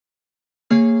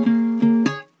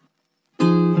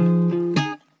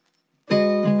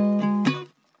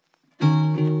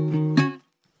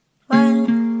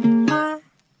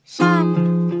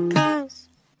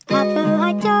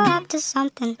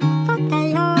something. Fuck that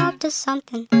you're up to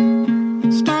something.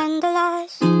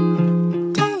 Scandalous.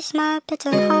 Taste my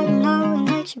bitter heart, you know it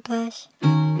makes you blush.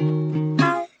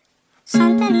 But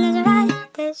something isn't right.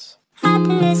 This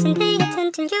happiness and the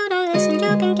attention you don't listen.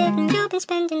 You've been giving, you've been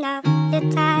spending all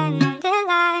your time on the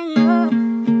line.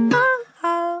 Oh,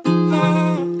 oh,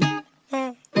 yeah,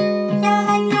 yeah. You're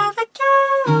like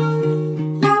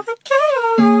Novacaine,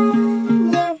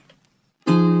 Novacaine, yeah.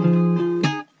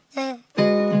 Yeah,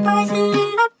 poison in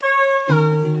my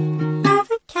brain,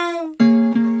 Novacaine,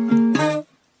 hey,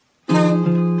 hey,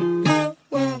 hey,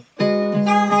 yeah.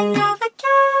 You're like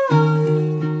Novacaine,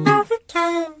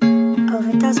 Novacaine.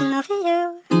 Overdosing over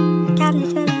you, got me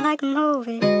feeling like a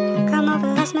movie. Come over,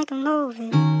 let's make a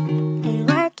movie, and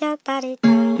work your body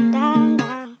down, down,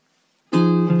 down.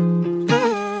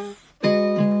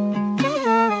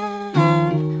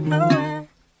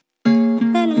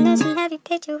 Reminiscing every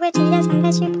picture with you, yes I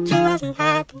miss you, but you wasn't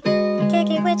happy. Kick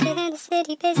it with you in the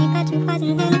city, busy, but you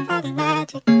wasn't in it for the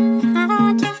magic. I don't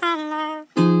want to find love,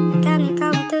 got me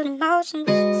going through the motions.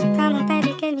 So come on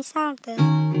baby, give me something,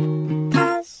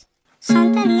 cause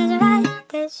something isn't right.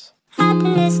 This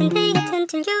happiness and the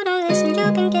attention you don't listen.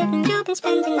 You've been giving, you've been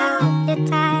spending all your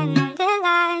time on the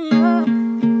line. Oh,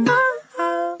 oh,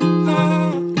 oh,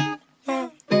 yeah, yeah.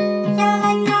 You're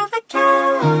like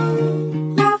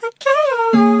Novacaine,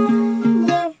 Novacaine,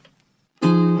 yeah,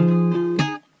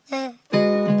 yeah.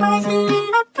 Poison in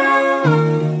my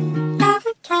brain,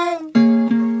 Novacaine,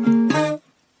 hey,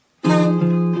 hey,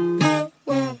 hey,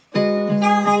 yeah.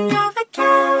 You're like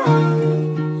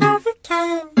Novacaine,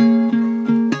 Novacaine,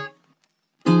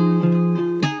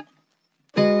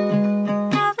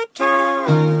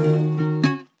 Novacaine.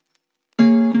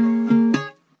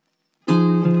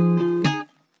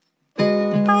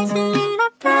 Poison in my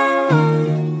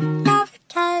brain,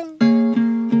 Novacaine.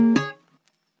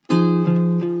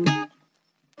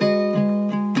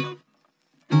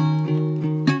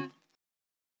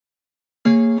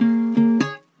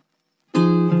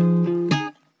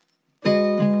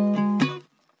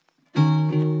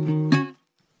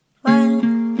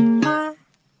 One more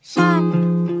shot,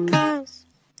 cause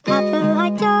I feel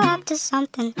like you're up to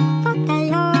something. Fuck that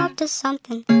you're up to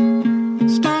something.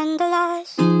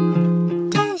 Scandalous.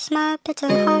 Taste my bitter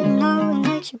heart, you know it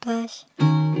makes you blush.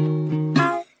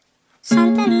 But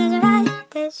something isn't right.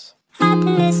 This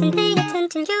happiness and the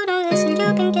attention you don't listen.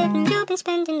 You've been giving, you've been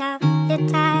spending all your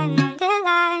time on the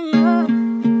line.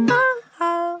 Oh,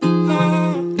 oh,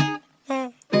 yeah, yeah.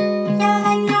 You're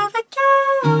like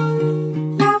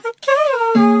Novacaine,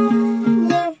 Novacaine,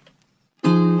 yeah,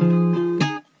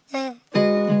 yeah.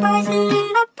 Poison in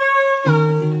my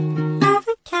brain,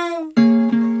 Novacaine,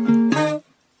 hey,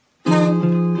 hey,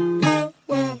 hey,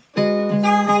 yeah.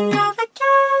 You're like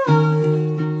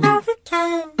Novacaine,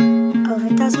 Novacaine.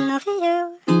 Overdosing over you,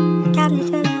 got me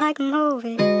feeling like a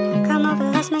movie. Come over,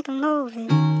 let's make a movie,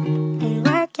 and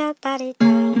work your body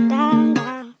down, down,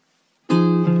 down.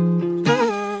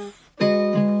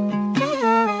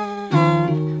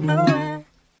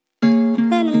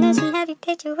 Reminiscing every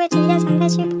picture with you, yes I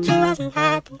miss you, but you wasn't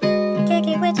happy. Kick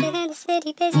it with you in the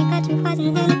city, busy, but you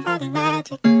wasn't in it for the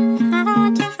magic. I don't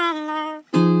want to find love,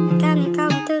 got me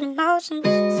going through the motions.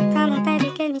 So come on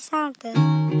baby, give me something,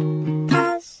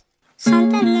 cause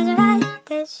something isn't right.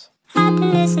 This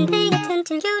happiness and the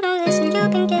attention you don't listen.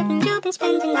 You've been giving, you've been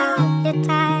spending all your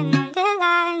time on the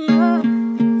line.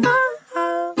 Oh,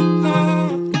 oh, yeah,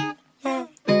 yeah.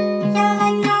 You're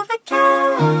like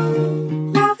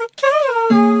Novacaine,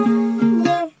 Novacaine,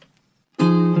 yeah,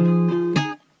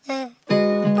 yeah.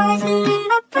 Poison in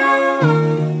my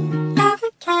brain,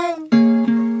 Novacaine,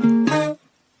 hey,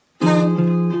 hey,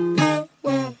 hey,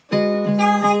 yeah.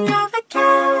 You're like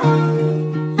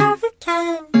Novacaine,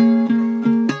 Novacaine.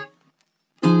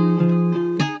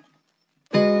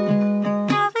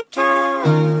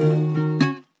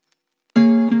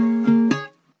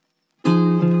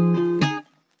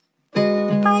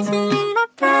 Poison in my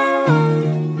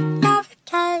brain,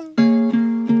 Novacaine.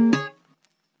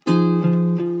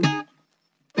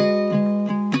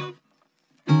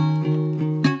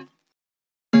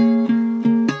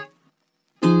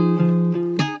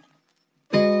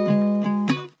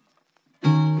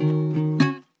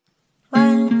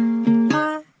 One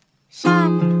more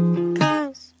shot,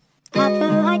 cause I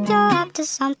feel like you're up to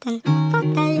something. Fuck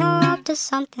that you're up to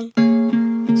something.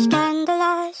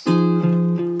 Scandalous.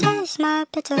 Taste my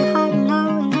bitter heart, you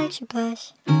know it makes you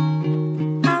blush.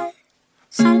 But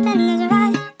something isn't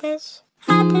right. This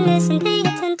happiness and the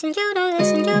attention you don't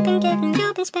listen. You've been giving,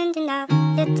 you've been spending all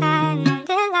your time on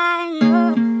the line.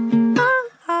 Oh,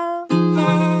 oh,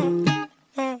 yeah,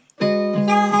 yeah.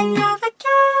 You're like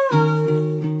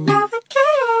Novacaine,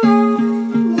 Novacaine.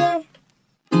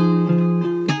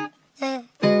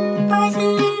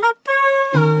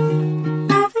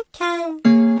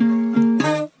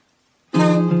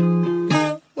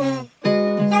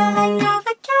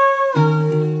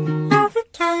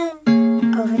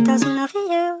 Overdosing over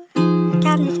you,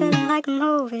 got me feeling like a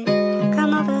movie.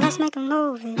 Come over, let's make a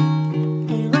movie,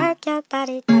 and work your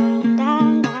body down,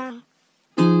 down, down.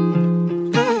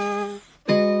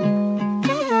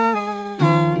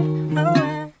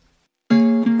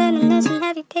 Reminiscing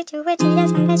every picture with you,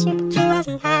 yes I miss you, but you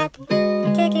wasn't happy.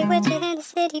 Kick it with you in the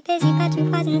city, busy, but you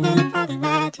wasn't in it for the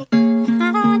magic. I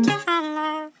don't want to find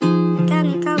love, got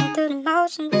me going through the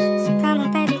motions. So come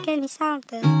on baby, give me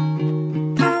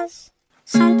something, 'cause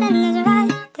something isn't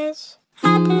right. This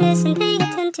happiness and the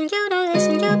attention, you don't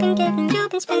listen. You've been giving, you've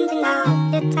been spending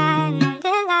all your time on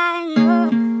the line. Oh,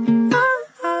 oh,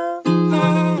 oh,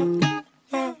 yeah,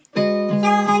 yeah.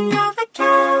 You're like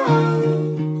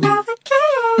Novacaine,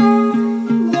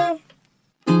 Novacaine, yeah,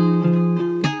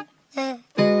 yeah.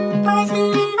 Poison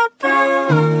in my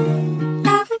brain,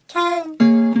 Novacaine,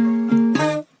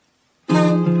 hey,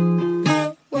 hey, hey,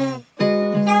 yeah.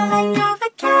 You're like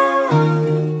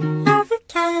Novacaine,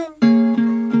 Novacaine.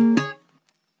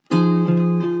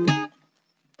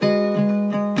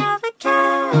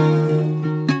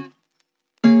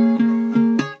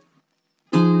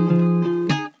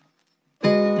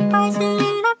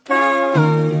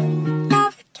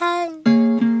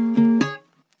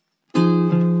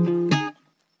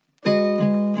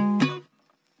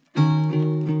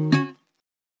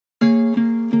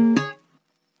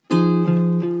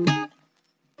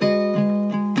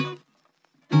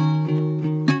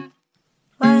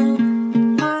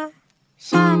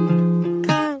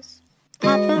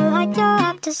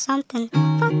 Something,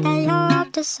 fuck that you're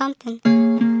up to something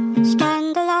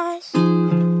scandalous.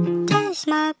 Taste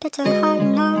my bitter heart, you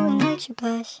know it makes you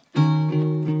blush.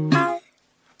 But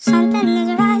something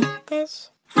isn't right.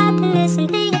 This happiness and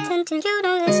the attention, you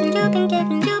don't listen. You've been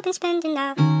giving, you've been spending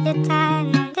all your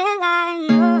time on the line.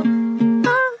 Oh,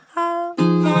 oh, oh,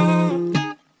 yeah,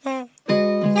 yeah.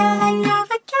 You're like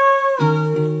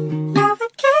Novacaine,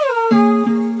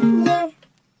 Novacaine, yeah,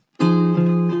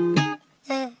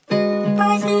 yeah.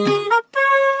 Poison in my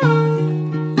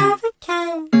brain,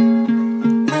 Novacaine,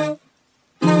 hey,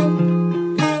 hey,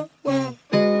 hey, yeah.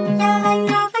 You're like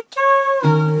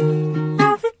Novacaine,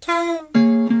 Novacaine.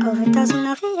 Overdosing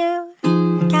over you,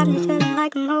 got me feeling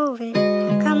like a movie.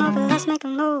 Come over, let's make a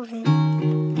movie,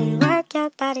 and work your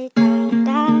body down,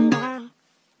 down, down.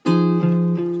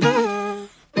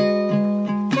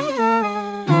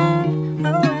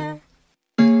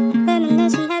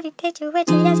 Reminiscing every picture with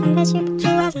you, yes I miss you, but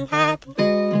you wasn't happy.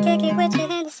 Kick it with you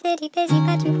in the city, busy,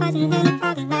 but you wasn't in it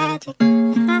for the magic. I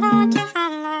don't want to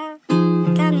find love,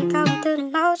 got me going through the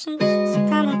motions. So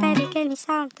come on baby, give me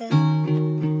something,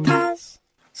 'cause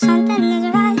something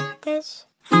isn't right. This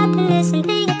happiness and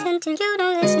the attention, you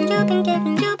don't listen. You've been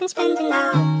giving, you've been spending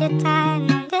all your time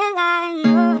on the line.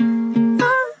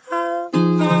 Oh, oh,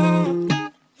 yeah,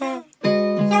 yeah.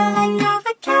 You're like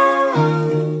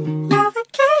Novacaine,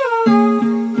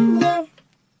 Novacaine, yeah,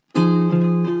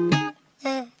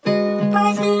 yeah.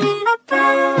 Poison in my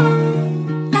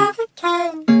brain,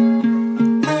 Novacaine,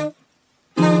 hey,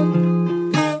 hey,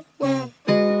 hey, yeah.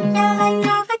 You're like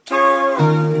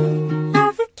Novacaine,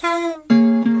 Novacaine,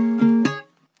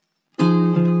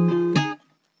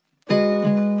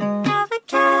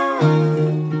 Novacaine.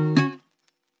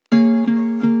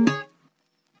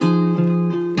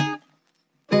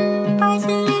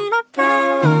 Poison in my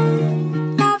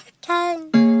brain, Novacaine.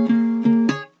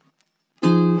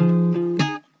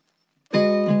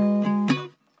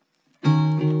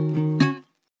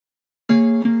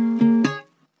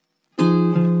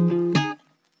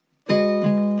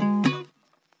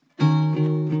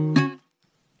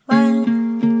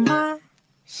 One more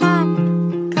shot,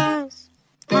 'cause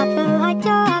I feel like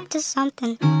you're up to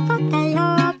something. Fuck that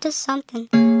you're up to something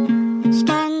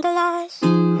scandalous.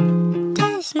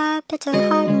 Taste my bitter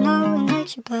heart, you know it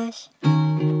makes you blush.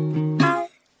 But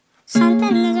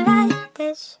something isn't right.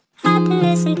 This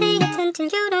happiness and the attention,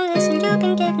 you don't listen. You've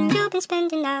been giving, you've been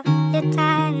spending all your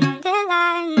time on the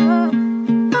line.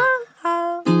 Oh,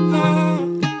 oh, yeah,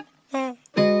 yeah.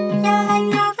 You're like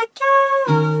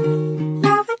Novacaine,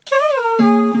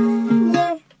 Novacaine,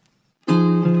 yeah,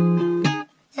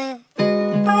 yeah.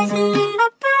 Poison in my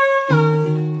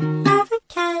brain,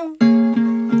 Novacaine,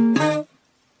 hey,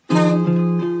 hey,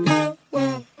 hey,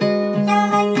 yeah. You're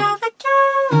like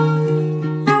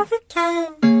Novacaine,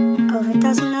 Novacaine.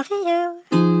 Overdosing over you,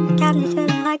 got me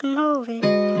feeling like a movie.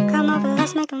 Come over,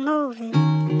 let's make a movie,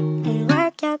 and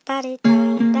work your body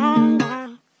down, down,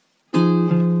 down.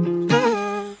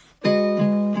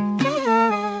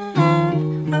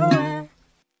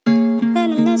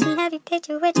 Reminiscing every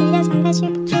picture with you, yes I miss you,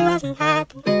 but you wasn't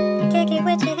happy. Kick it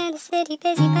with you in the city,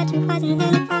 busy, but you wasn't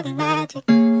in it for the magic.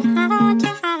 I don't want to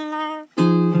find love,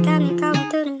 got me going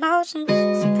through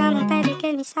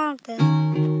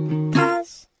something.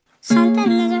 Cause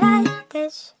something is right.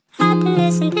 This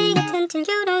happiness and the attention.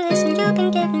 You don't listen, you've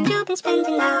been giving, you've been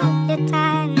spending all your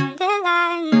time on the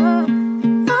line. Oh,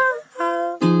 oh,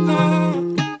 oh, yeah,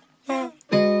 yeah.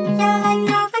 You're like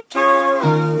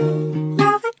Novacaine,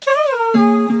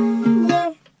 Novacaine,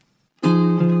 yeah,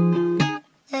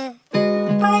 yeah.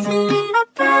 Poison in my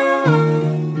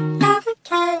brain,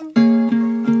 Novacaine,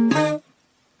 hey,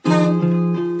 hey,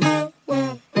 hey,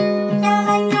 yeah. You're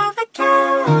like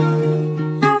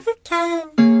Novacaine, Novacaine,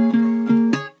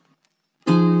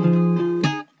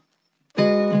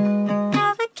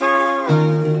 Novacaine,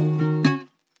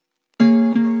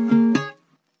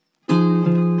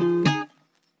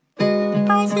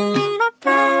 poison in my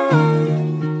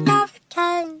brain,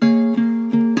 Novacaine.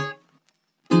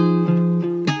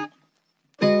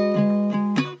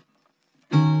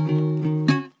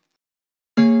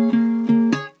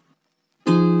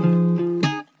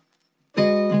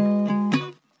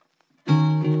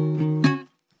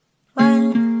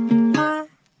 One more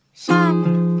shot,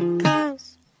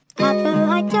 cause I feel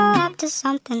like you're up to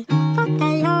something. Fuck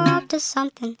that, you're up to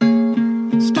something.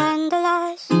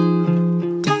 Scandalized,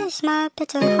 taste my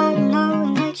bitter heart, you know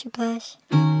it makes you blush.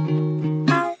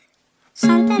 But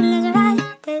something is right,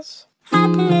 this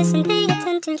happiness and the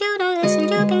attention. You don't listen,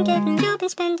 you've been giving, you've been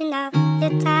spending all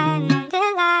your time on the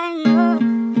line. Oh,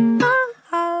 oh,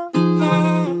 oh,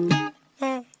 yeah,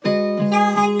 yeah.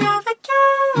 You're like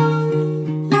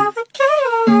Novacaine,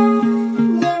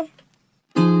 Novacaine, yeah,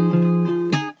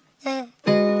 yeah.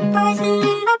 Poison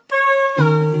in my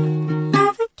brain,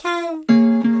 Novacaine,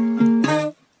 hey,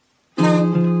 hey,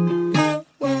 hey,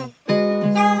 yeah.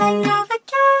 You're like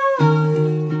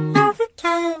Novacaine,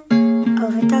 Novacaine.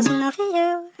 Overdosing over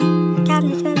you, got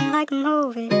me feeling like a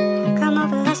movie. Come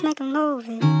over, let's make a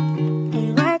movie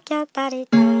and work your body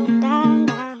down, down,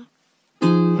 down.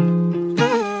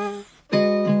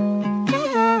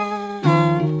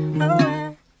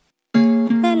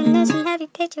 Reminiscing every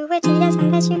picture with you, yes I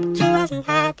miss you, but you wasn't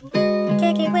happy.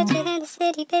 Kick it with you in the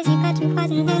city, busy, but you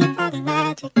wasn't in it for the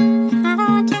magic. I don't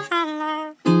want to find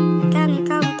love, got me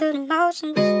going through the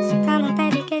motions. So come on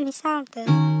baby, give me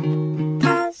something.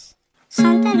 Cause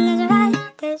something is right,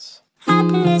 this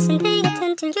happiness and the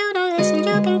attention. You don't listen,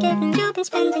 you've been giving, you've been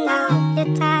spending all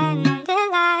your time on the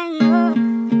line. Oh,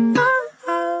 oh,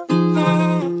 oh,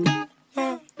 yeah,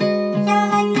 yeah. You're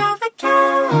like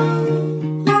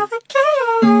Novacaine,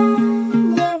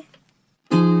 Novacaine, yeah,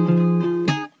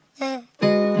 yeah.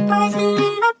 Poison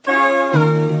in my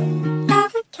brain,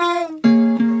 Novacaine,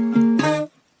 hey,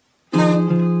 hey,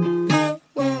 hey,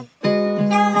 yeah.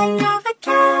 You're like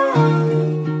Novacaine,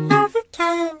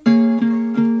 Novacaine,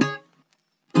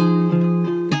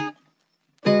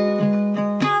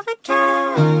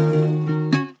 Novacaine,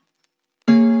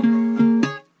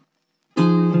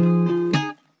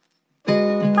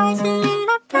 poison in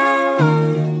my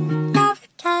brain,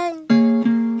 Novacaine.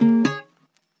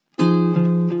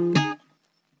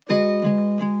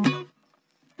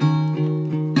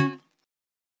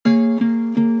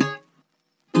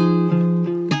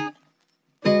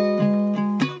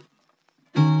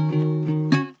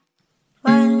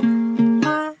 One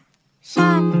more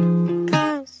shot,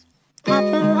 cause I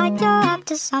feel like you're up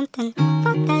to something.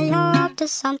 Fuck that, you're up to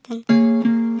something.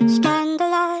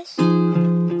 Scandalized,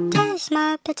 taste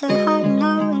my bitter heart, you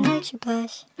know it makes you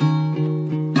blush.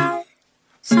 But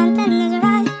something is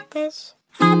right, this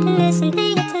happiness and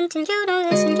the attention. You don't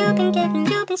listen, you've been giving,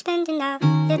 you've been spending all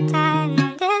your time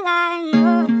on the line.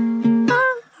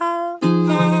 Oh, oh,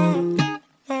 yeah,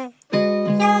 yeah.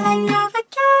 You're like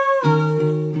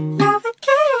Novacaine,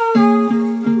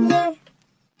 Novacaine, yeah,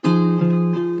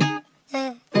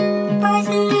 yeah.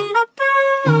 Poison in my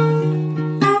brain,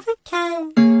 Novacaine,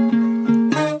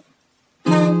 hey,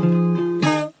 hey,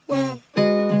 hey, yeah.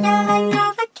 You're like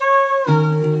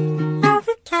Novacaine,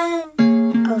 Novacaine.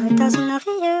 Overdosing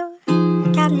over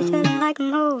you, got me feeling like a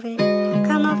movie.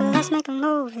 Come over, let's make a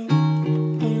movie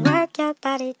and work your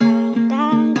body down,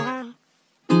 down, down.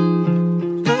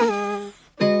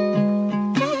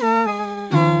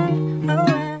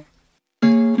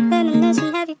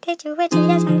 Reminiscing every picture with you,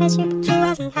 yes I miss you, but you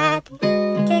wasn't happy.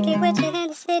 Kick it with you in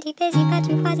the city, busy, but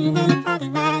you wasn't in it for the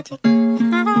magic. I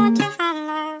don't want to find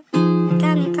love,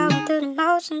 got me going through the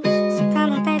motions. So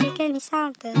come on baby, give me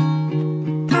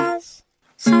something. Cause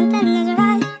something is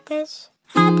right, this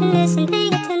happiness and the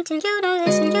attention. You don't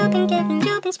listen, you've been giving,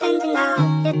 you've been spending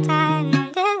all your time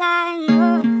on the line.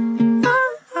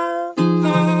 Oh, oh,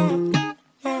 yeah,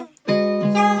 yeah.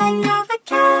 You're like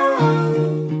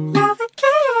Novacaine,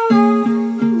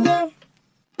 Novacaine, yeah,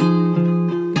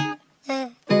 yeah.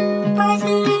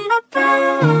 Poison in my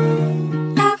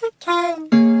brain,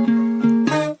 Novacaine.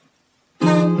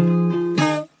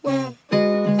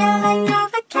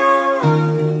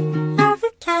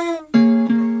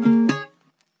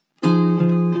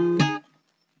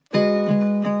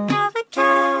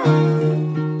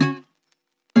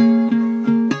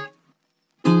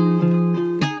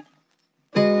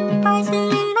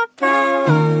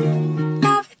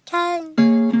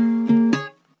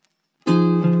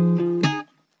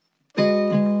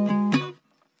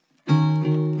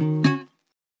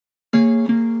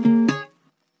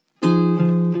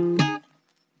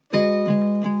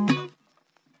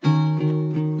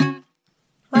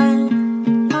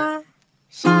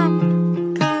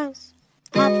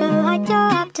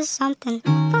 to something.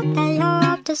 Fuck that you're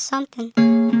up to something.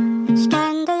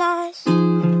 Scandalized.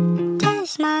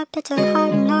 Taste my bitter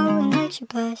heart, you know it makes you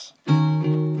blush.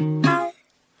 But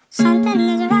something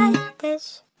isn't right.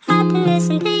 This happiness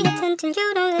and the attention,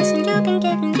 you don't listen. You've been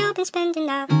giving, you've been spending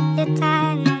all your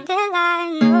time on the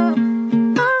line. Oh,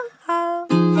 oh, oh,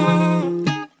 yeah,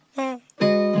 yeah.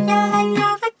 You're like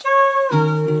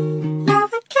Novacaine,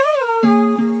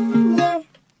 Novacaine, yeah,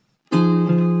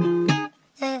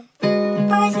 yeah.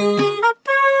 Poison in my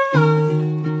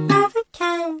brain,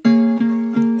 Novacaine,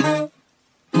 hey,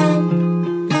 hey,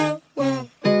 hey, yeah.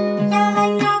 You're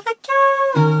like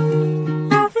Novacaine,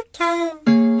 Novacaine.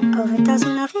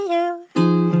 Overdosing over you,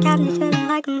 got me feeling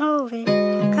like a movie.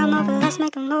 Come over, let's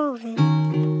make a movie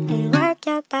and work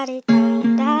your body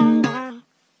down, down, down.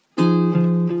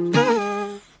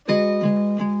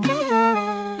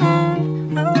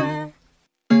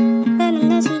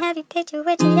 Reminiscing every picture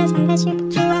with you, yes I miss you,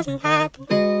 but you wasn't happy.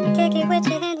 Kick it with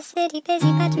you in the city,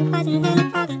 busy, but you wasn't in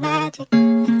it for the magic. I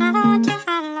don't want to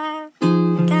find love,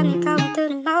 got me going through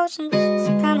the motions.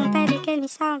 So come on baby, give me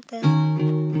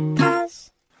something,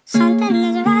 cause something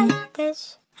isn't right.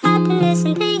 This happiness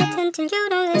and the attention, you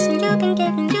don't listen. You've been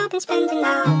giving, you've been spending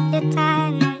all your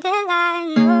time on the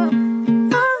line.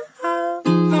 Oh, oh, oh,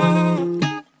 yeah,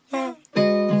 yeah.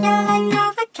 You're like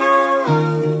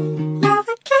Novacaine,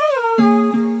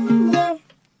 Novacaine, yeah,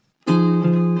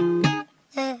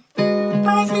 yeah.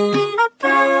 Poison in my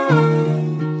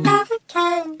brain,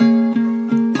 Novacaine,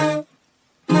 hey,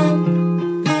 hey,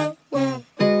 hey, yeah.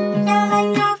 You're like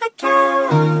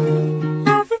Novacaine,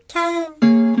 Novacaine.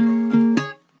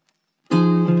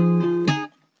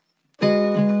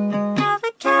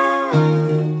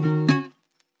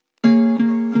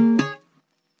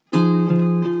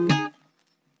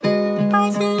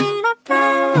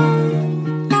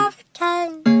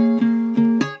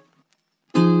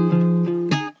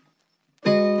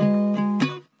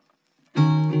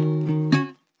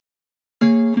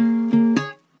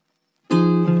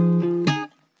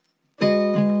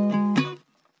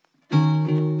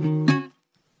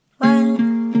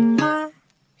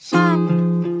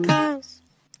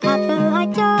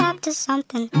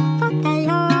 Something, fuck that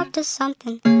you're up to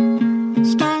something.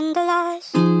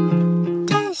 Scandalized.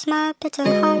 Taste my bitter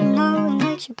heart, you know it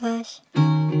makes you blush.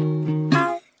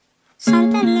 But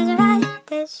something isn't right.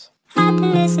 This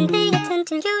happiness and the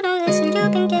attention, you don't listen.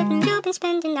 You've been giving, you've been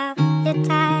spending all your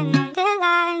time on the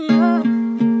line. Oh,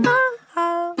 oh,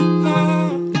 oh, yeah,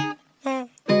 yeah.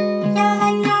 You're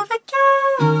like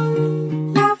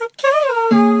Novacaine,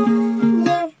 Novacaine,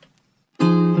 yeah,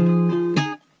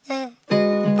 yeah.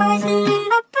 Poison in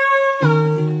my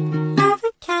brain,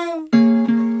 Novacaine,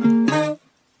 hey,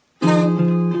 hey,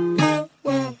 hey,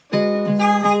 yeah.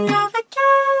 You're like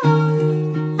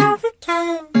Novacaine,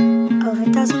 Novacaine.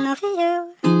 Overdosing over you,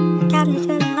 got me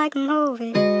feeling like a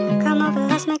movie. Come over,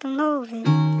 let's make a movie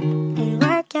and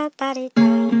work your body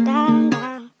down, down,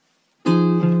 down.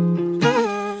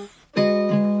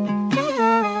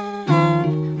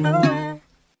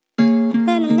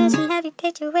 Reminiscing every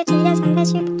picture with you, yes I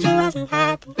miss you, but you wasn't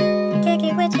happy. Kick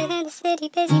it with you in the city,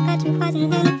 busy, but you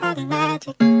wasn't in it for the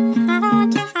magic. I don't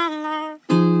want to find love,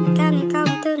 got me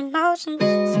going through the motions.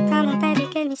 So come on baby,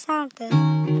 give me something,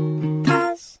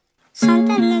 cause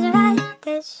something isn't right.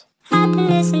 This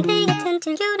happiness and the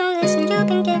attention, you don't listen. You've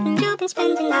been giving, you've been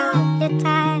spending all your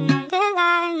time on the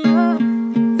line.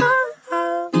 Oh,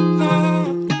 oh, yeah,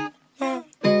 yeah.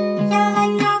 You're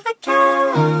like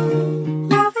Novacaine,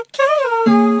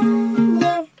 Novacaine,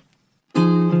 yeah,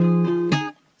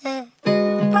 yeah.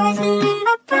 Poison in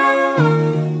my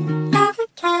brain,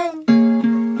 Novacaine,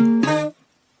 hey,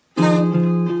 hey,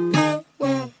 hey,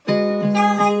 yeah.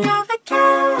 You're like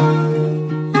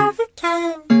Novacaine,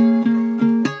 Novacaine,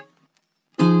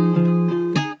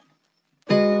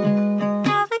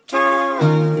 Novacaine.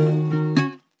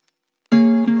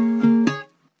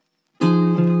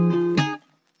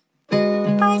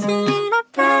 Poison in my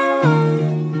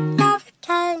brain,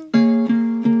 Novacaine.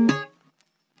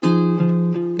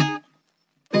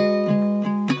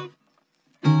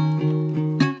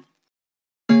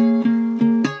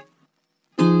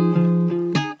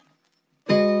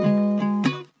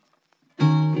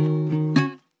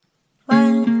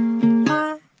 One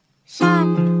more shot,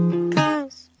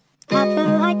 cause I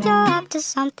feel like you're up to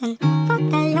something. Fuck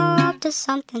that you're up to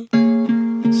something.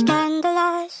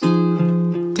 Scandalized.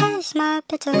 Taste my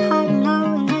bitter heart, you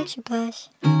know it makes you blush.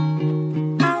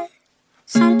 But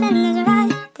something isn't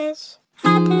right. This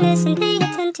happiness and the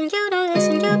attention, you don't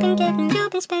listen. You've been giving,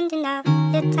 you've been spending all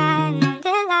your time on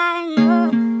the line.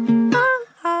 Oh,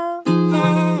 oh,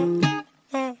 yeah,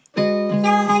 yeah.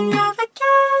 You're like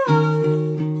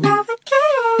Novacaine,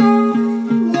 Novacaine.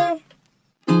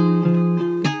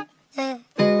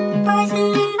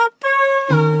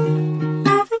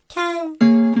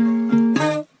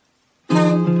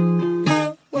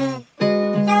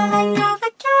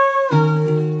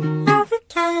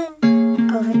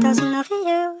 Overdosing over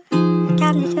you,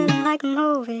 got me feeling like a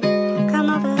movie. Come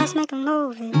over, let's make a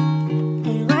movie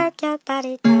and work your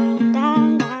body down,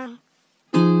 down, down.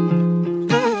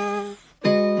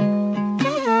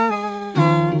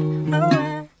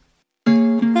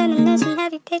 Reminiscing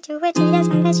every picture with you, yes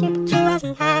I miss you, but you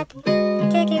wasn't happy.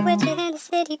 Kick it with you in the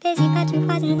city, busy, but you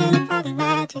wasn't in it for the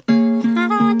magic. I don't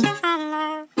want to find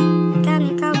love, got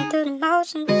me going through the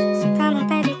motions. So come on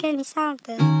baby, give me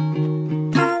something,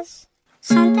 'cause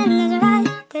something is right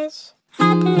with this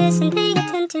happiness and the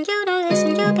attention. You don't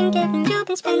listen, you've been giving, you've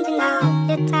been spending all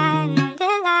your time on the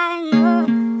line. Oh,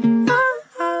 oh,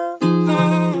 oh,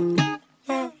 yeah,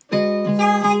 yeah.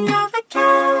 You're like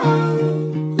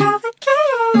Novacaine,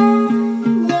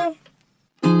 Novacaine, yeah,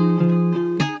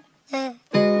 yeah.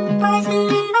 Poison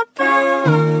in my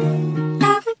brain,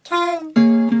 Novacaine,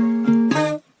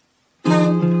 hey, hey,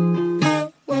 hey,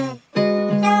 yeah.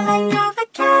 You're like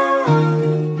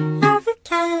Novacaine,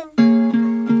 Novacaine,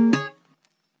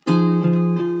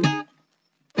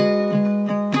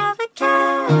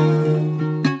 Novacaine.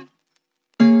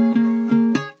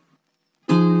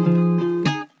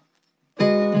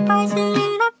 Poison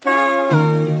in my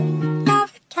brain,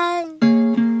 Novacaine.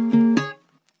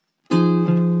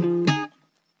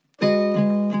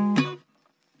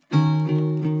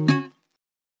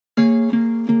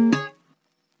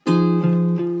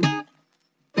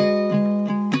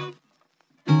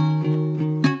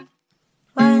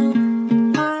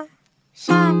 One more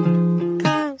shot,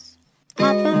 'cause I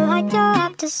feel like you're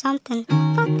up to something.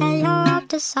 Fuck that, you're up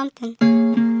to something.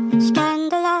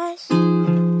 Scandalized,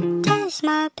 taste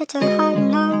my bitter heart, you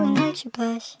know it makes you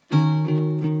blush.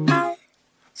 But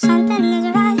something is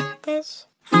right with this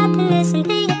happiness and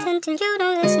the attention. You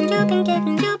don't listen, you've been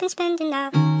giving, you've been spending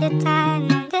all your time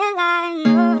on the line.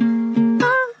 Oh,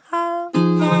 oh, oh,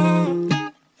 yeah,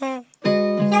 yeah.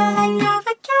 You're like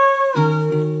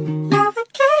Novacaine,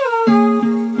 Novacaine,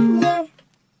 yeah,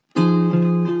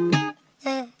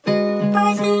 yeah.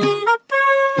 Poison in my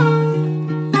brain,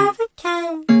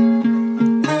 Novacaine,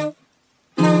 hey,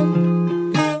 hey,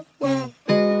 hey, yeah.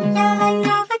 You're like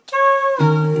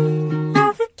Novacaine,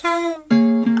 Novacaine.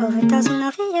 Overdosing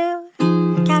over you,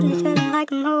 got me feeling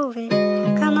like a movie.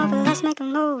 Come over, let's make a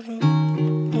movie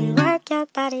and work your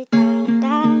body down,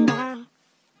 down, down.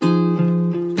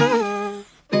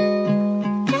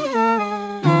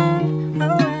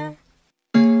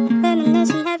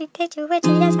 Reminiscing every picture with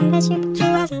you, yes I miss you, but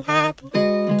you wasn't happy.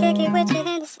 Kick it with you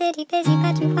in the city, busy,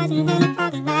 but you wasn't in it for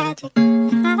the magic. I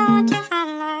don't want to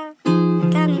find love,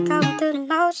 got me going through the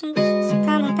motions. So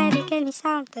come on baby, give me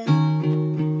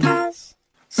something, 'cause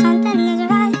something is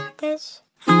right with this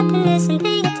happiness and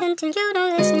the attention. You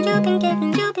don't listen, you've been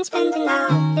giving, you've been spending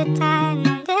all your time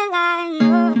on the line.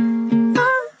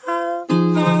 Oh, oh,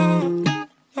 yeah,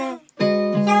 yeah.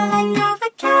 You're like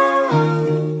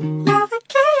Novacaine,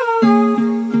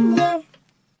 Novacaine, yeah,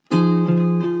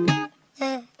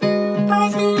 yeah.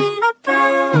 Poison in my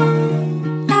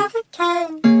brain,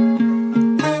 Novacaine,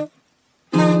 hey,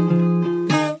 hey,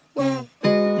 hey, yeah.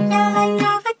 You're like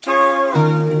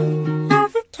Novacaine,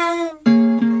 Novacaine,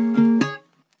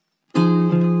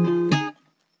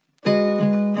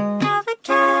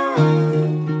 Novacaine.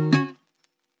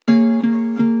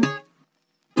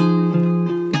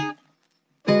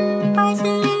 Poison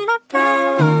in my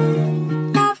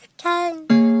brain, Novacaine.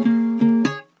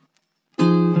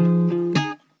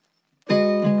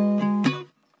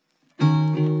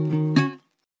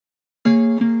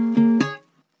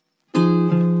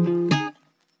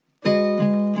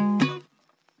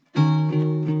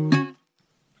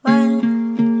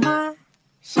 One more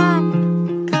shot,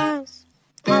 'cause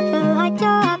I feel like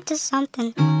you're up to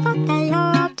something. Fuck that,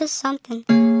 you're up to something.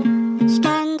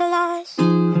 Scandalized,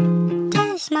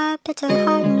 taste my bitter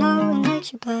heart, you know it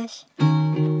makes you blush.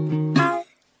 But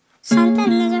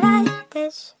something is right with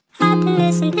this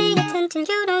happiness and the attention.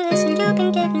 You don't listen, you've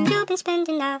been giving, you've been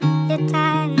spending all your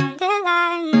time on the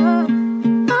line.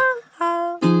 Oh,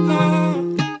 oh, yeah,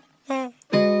 yeah.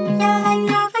 You're like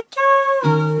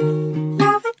Novacaine,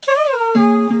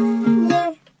 Novacaine,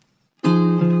 yeah,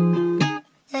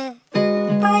 yeah.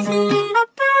 Poison in my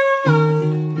brain,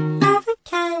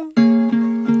 Novacaine,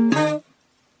 hey,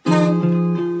 hey,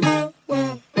 hey,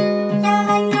 yeah. You're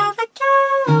like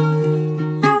Novacaine,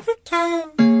 Novacaine.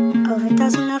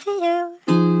 Overdosing over you,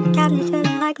 got me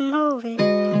feeling like a movie.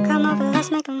 Come over, let's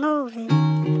make a movie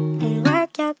and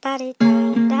work your body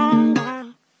down, down,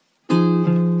 down.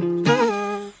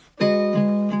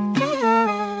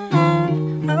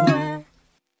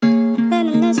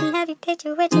 Reminiscing every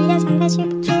picture with you, yes I miss you,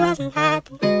 but you wasn't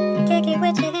happy. Kick it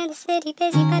with you in the city,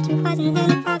 busy, but you wasn't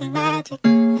in it for the magic. I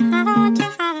don't want to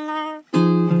find love,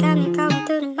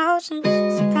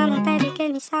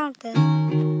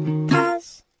 something.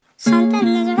 Cause something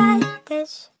isn't right.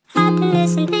 This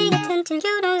happiness and the attention.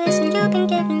 You don't listen, you've been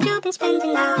giving, you've been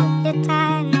spending all your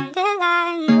time on the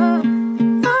line. Oh,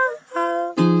 oh,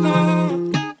 oh, yeah,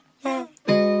 yeah.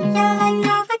 You're like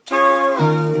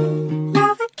Novacaine,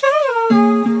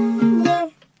 Novacaine, yeah.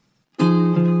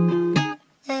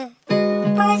 Yeah,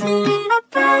 poison in my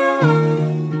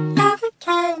brain,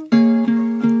 Novacaine,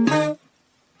 hey,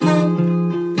 hey,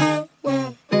 hey, yeah.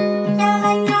 You're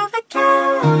like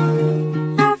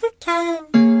Novacaine, Novacaine,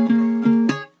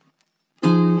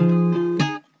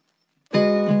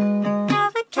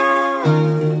 Novacaine,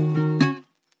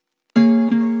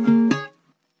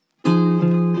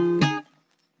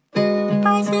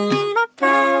 poison in my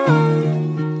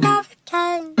brain,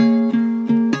 Novacaine.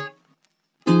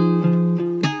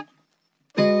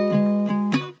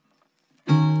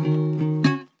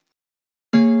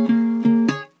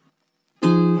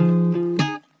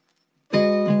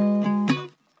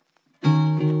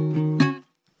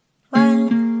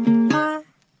 One more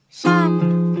shot,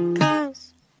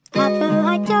 cause I feel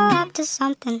like you're up to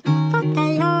something. Fuck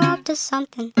that, you're up to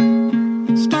something.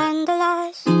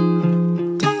 Scandalous,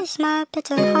 taste my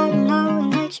bitter heart, you know it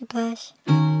makes you blush.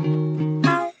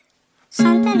 But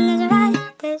something isn't right.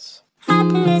 This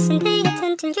happiness and the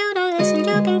attention. You don't listen,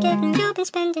 you've been giving, you've been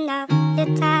spending all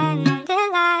your time on the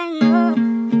line. Oh,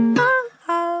 oh,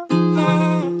 oh,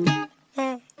 yeah,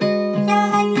 yeah. You're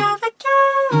like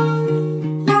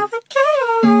Novacaine,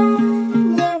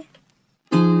 Novacaine, yeah,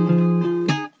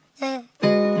 yeah.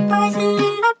 Poison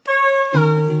in my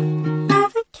brain,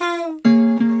 Novacaine,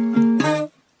 hey,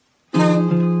 hey,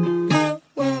 hey,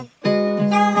 yeah.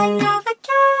 You're like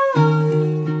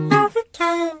Novacaine,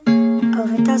 Novacaine.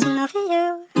 Overdosing over you,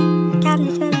 got me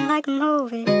feeling like a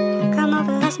movie. Come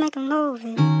over, let's make a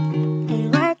movie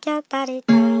and work your body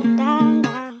down, down,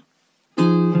 down.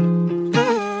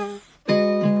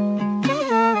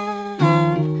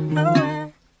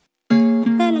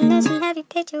 Reminiscing every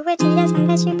picture with you, yes I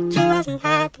miss you, but you wasn't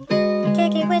happy.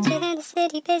 Kick it with you in the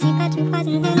city, busy, but you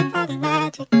wasn't in it for the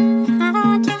magic. I don't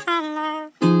want to find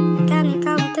love, got me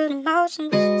going through the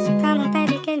motions. So come on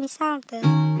baby, give me something.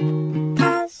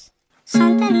 Cause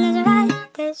something isn't right.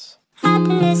 This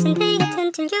happiness and the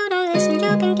attention. You don't listen,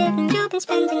 you've been giving, you've been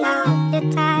spending all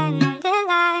your time on the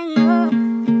line.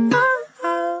 Oh, oh,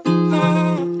 oh,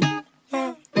 yeah,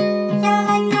 yeah. You're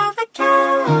like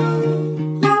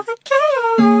Novacaine,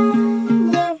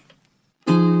 Novacaine, yeah,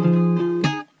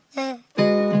 yeah.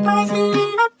 Poison in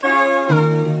my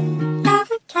brain,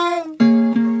 Novacaine,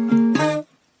 hey,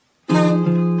 hey,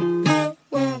 hey,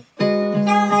 yeah.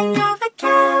 You're like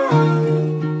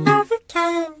Novacaine,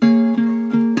 Novacaine,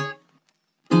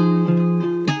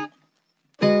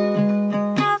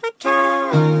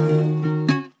 Novacaine,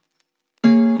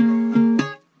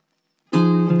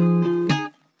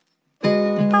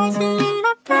 poison in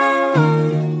my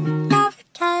brain,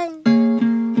 Novacaine.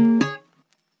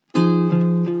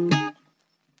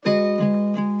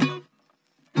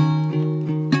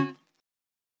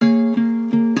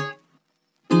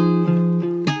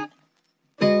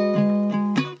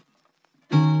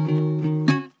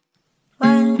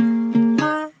 One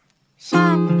more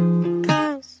shot,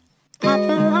 cause I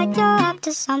feel like you're up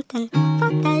to something.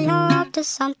 Fuck that, you're up to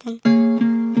something.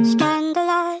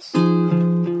 Scandalous,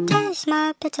 taste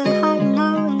my bitter heart, you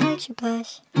know it makes you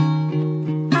blush.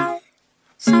 But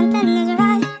something isn't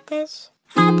right. This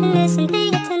happiness and the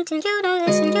attention. You don't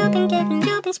listen, you've been giving,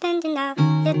 you've been spending all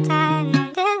your time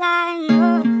on the line.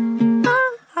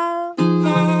 Oh, oh,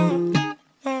 yeah,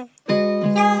 yeah.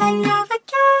 You're like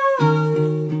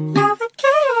Novacaine,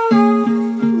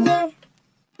 Novacaine, yeah,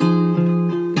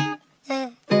 yeah.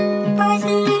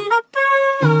 Poison in my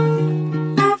brain,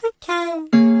 Novacaine,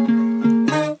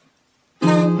 hey,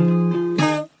 hey,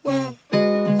 hey, yeah.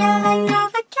 You're like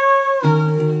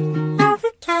Novacaine,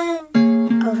 Novacaine.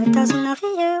 Overdosing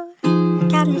over you,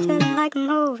 got me feeling like a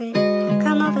movie.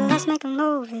 Come over, let's make a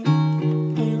movie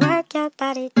and work your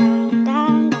body down,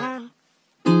 down, down.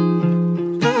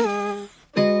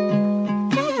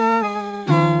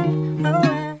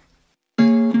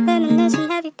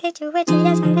 Reminiscing every picture with you,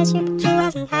 yes I miss you, but you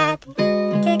wasn't happy.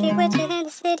 Kick it with you in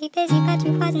the city, busy, but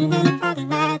you wasn't in it for the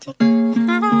magic. I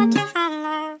don't want to find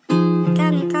love,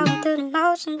 got me going through the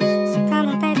motions. So come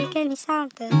on baby, give me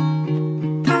something.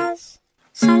 Cause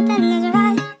something isn't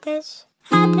right. This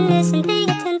happiness and the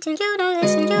attention. You don't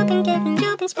listen, you've been giving,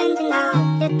 you've been spending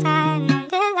all your time on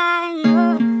the line.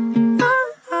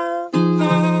 Oh, oh,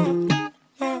 yeah,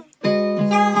 yeah.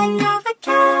 You're like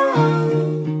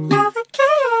Novacaine,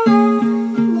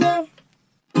 Novacaine, yeah,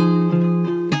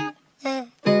 yeah.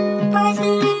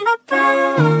 Poison in my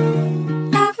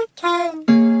brain, Novacaine,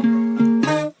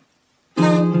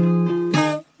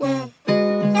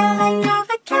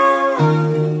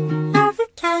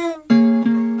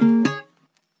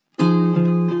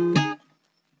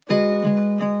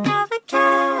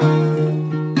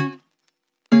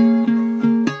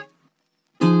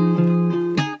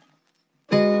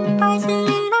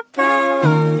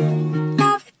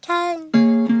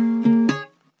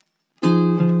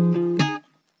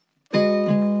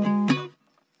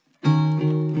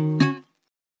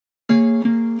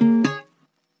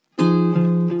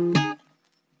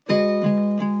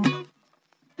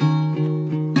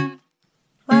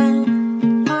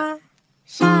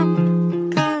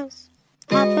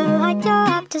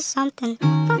 something.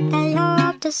 Fuck that, you're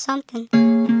up to something.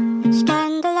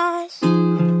 Scandalous.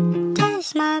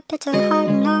 Taste my bitter heart,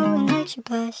 you know it makes you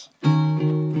blush.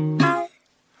 But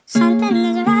something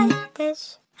isn't right.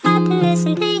 This happiness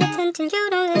and the attention, you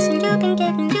don't listen. You've been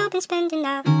giving, you've been spending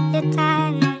all your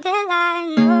time on the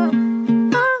line. Oh,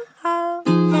 oh, oh,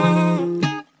 yeah,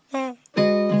 yeah.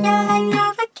 You're like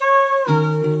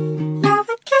Novacaine,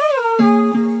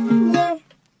 Novacaine, yeah.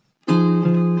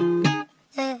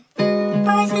 Yeah,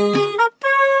 poison in my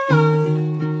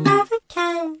brain,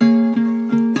 Novacaine,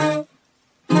 hey,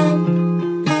 hey,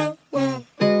 hey, yeah.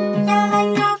 You're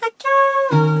like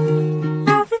Novacaine,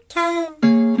 Novacaine.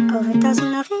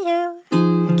 Overdosing over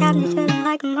you, got me feeling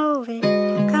like a movie.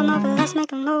 Come over, let's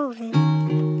make a movie,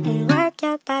 and work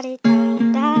your body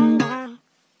down, down, down.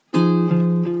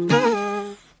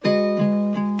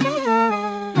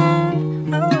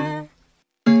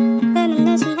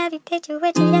 Reminiscing every picture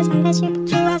with you, yes I miss you, but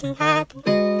you wasn't happy.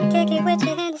 Kick it with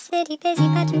you in the city, busy,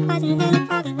 but you wasn't in it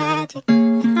for the magic. I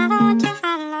don't want to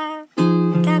find love,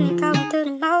 got me going through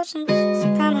the motions.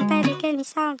 So come on baby, give me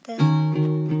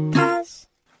something, cause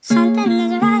something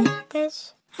isn't right.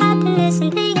 This happiness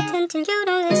and the attention, you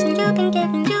don't listen. You've been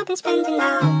giving, you've been spending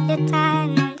all your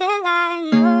time on the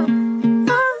line. Oh,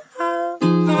 oh, oh,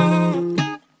 yeah,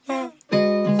 yeah.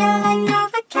 You're like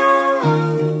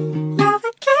Novacaine,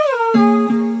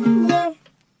 Novacaine, yeah,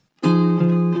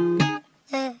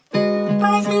 yeah.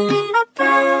 Poison in my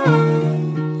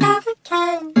brain,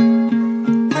 Novacaine,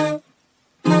 hey,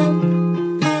 hey,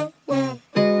 hey, yeah.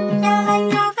 You're like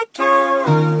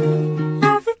Novacaine,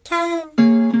 Novacaine,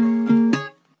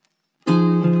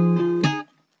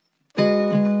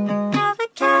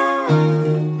 Novacaine,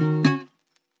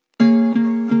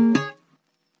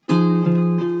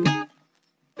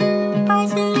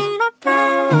 poison in my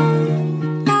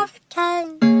brain,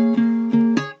 Novacaine.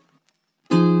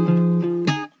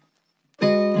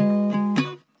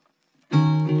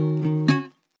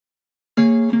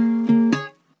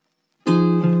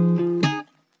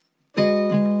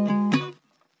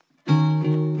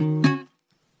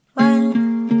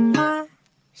 One more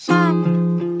shot,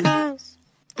 cause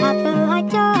I feel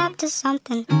like you're up to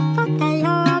something. Fuck that,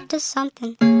 you're up to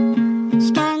something.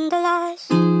 Scandalous.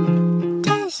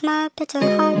 Taste my bitter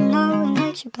heart, you know it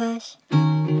makes you blush.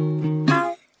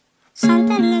 But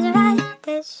something isn't right.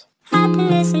 This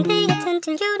happiness and the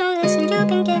attention, you don't listen. You've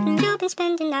been giving, you've been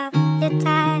spending all your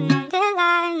time on the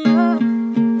line. Oh,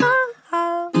 oh,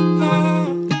 oh, yeah,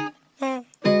 yeah.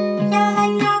 You're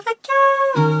like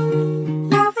Novacaine,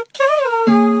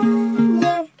 Novacaine,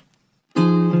 yeah,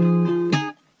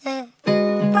 yeah.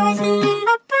 Poison in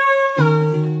my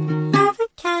brain,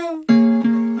 Novacaine,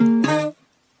 hey,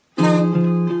 hey,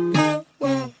 hey,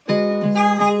 yeah.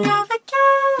 You're like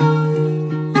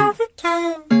Novacaine,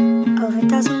 Novacaine.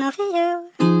 Overdosing over you,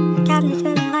 got me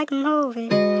feeling like a movie.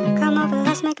 Come over,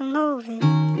 let's make a movie,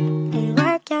 and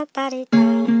work your body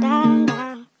down, down,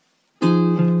 down.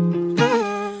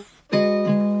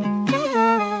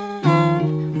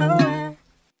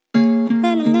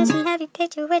 Reminiscing every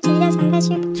picture with you, yes I miss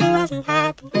you, but you wasn't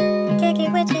happy. Kick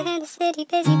it with you in the city,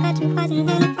 busy, but you wasn't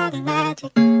in it for the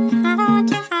magic. I don't want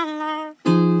to find love,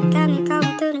 got me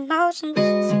going through the motions.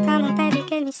 So come on baby,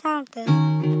 give me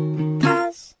something,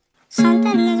 cause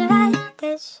something isn't right.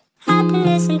 This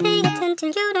happiness and the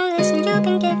attention, you don't listen. You've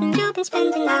been giving, you've been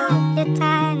spending all your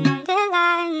time on the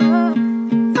line. Oh,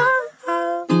 oh,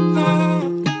 oh, yeah,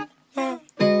 yeah.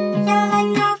 You're like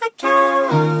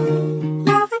Novacaine,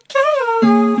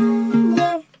 Novacaine,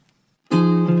 yeah,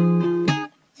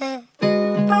 yeah.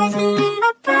 Poison in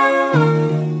my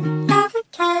brain,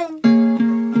 Novacaine,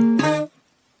 hey,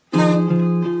 hey,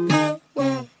 hey,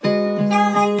 yeah. You're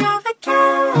like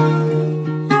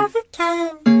Novacaine,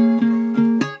 Novacaine,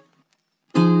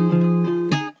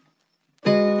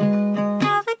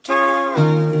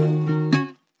 Novacaine,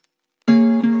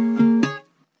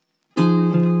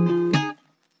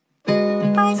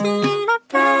 poison in my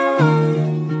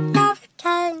brain,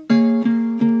 Novacaine.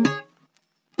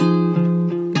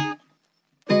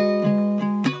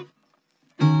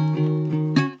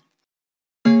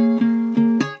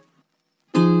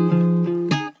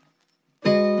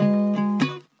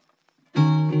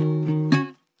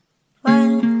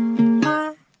 One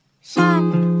more shot,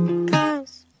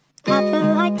 cause I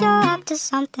feel like you're up to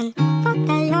something. Fuck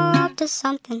that, you're up to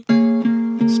something.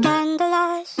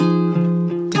 Scandalous.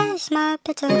 Taste my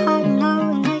bitter heart, you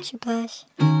know it makes you blush.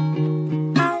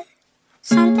 But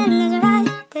something isn't right.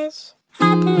 This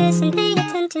happiness and the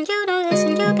attention, you don't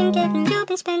listen. You've been giving, you've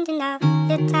been spending all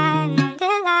your time on the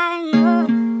line. Oh,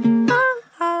 oh,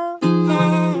 oh,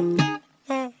 yeah,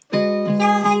 yeah.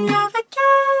 You're like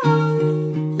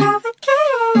Novacaine,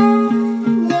 Novacaine.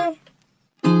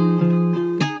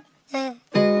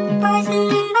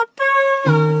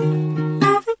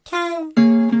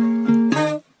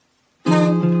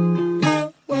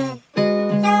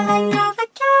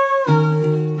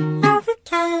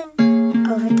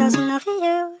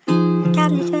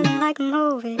 like a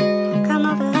movie. Come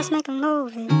over, let's make a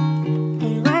movie.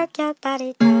 And work your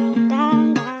body down,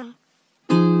 down, down.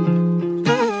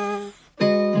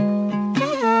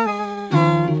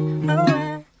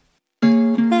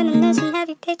 Reminiscing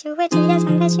every picture with you, yes I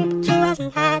miss you, but you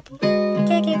wasn't happy.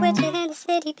 Kick it with you in the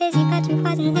city, busy, but you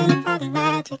wasn't in it for the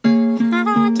magic. And I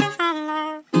don't want to find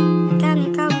love. Got me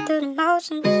going through the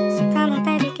motions, so come on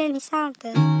baby, give me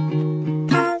something.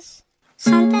 Cause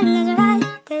something isn't right,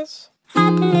 this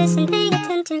happiness and the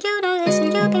attention. You don't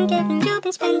listen, you've been giving, you've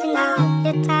been spending all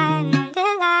your time on the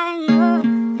line. Oh,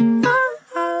 oh,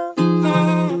 oh,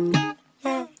 yeah,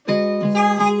 yeah.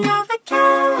 You're like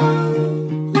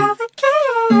Novacaine,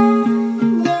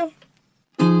 Novacaine, yeah,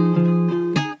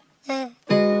 yeah.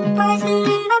 Poison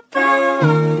in my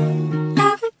brain,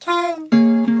 Novacaine,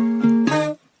 hey,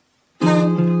 hey,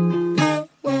 hey,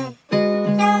 yeah.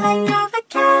 You're like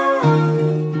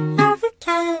Novacaine,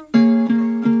 Novacaine.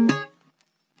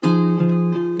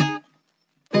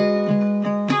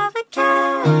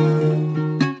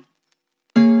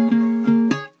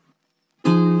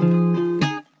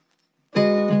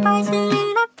 Poison in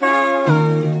my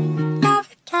brain,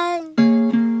 Novacaine.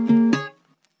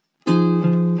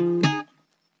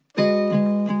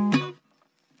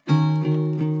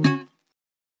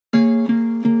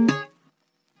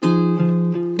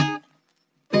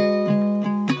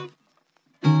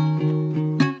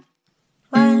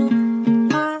 One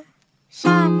more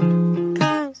shot,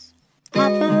 cause I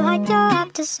feel like you're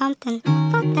up to something.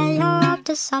 Fuck that, you're up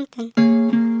to something.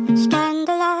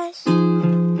 Scandalized.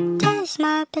 Taste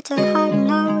my bitter heart, you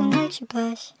know it makes you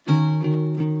blush.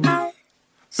 But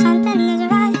something isn't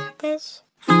right, this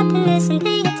happiness and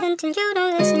the attention. You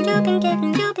don't listen, you've been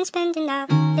giving, you've been spending all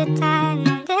your time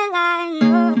on the line.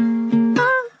 Oh,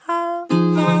 oh, oh,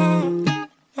 yeah,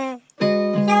 yeah.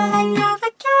 You're like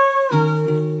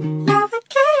Novacaine,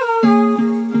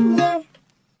 Novacaine, yeah,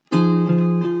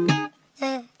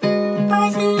 yeah.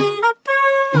 Poison in my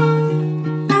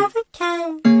brain,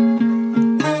 Novacaine.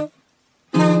 Hey,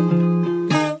 hey,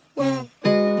 hey, yeah.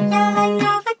 You're like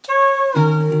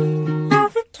Novacaine,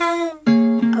 Novacaine.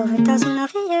 Overdosing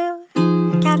over you,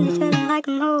 got me feeling like a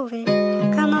movie.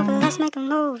 Come over, let's make a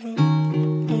movie.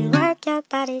 And work your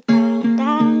body down,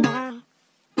 down, down.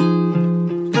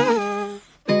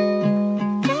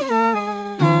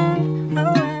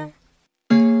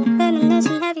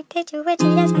 Reminiscing every picture with you,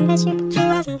 yes I miss you, but you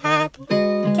wasn't happy.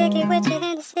 Kick it with you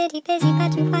in the city, busy,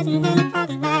 but you wasn't in it for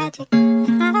the magic.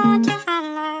 And I don't want to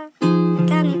find love.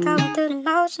 Got me going through the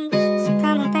motions, so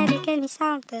come on baby, give me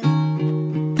something.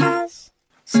 Cause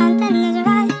something isn't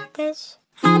right, this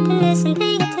happiness and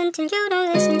the attention. You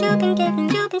don't listen, you've been giving,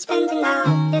 you've been spending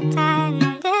all your time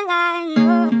on the line.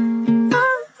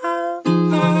 Oh, oh,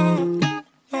 yeah,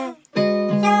 yeah.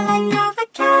 You're like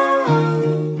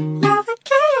Novacaine,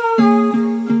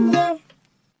 Novacaine, yeah,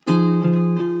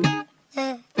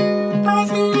 yeah.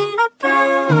 Poison in my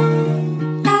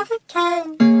brain,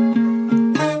 Novacaine.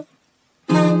 Hey,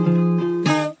 hey,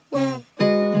 hey, hey, yeah.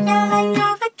 You're like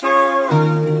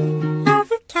Novacaine,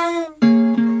 Novacaine.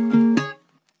 Overdosing over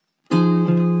you, got me feeling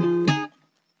like a movie.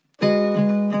 Come over, let's make a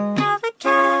movie.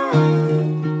 And work your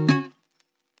body down,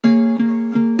 down, down.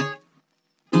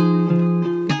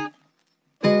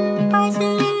 Reminiscing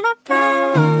every picture with you,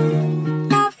 yes I miss you, but you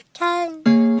wasn't happy.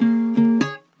 Kick it with you in the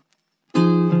city, busy, but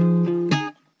you wasn't in it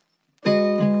for the magic.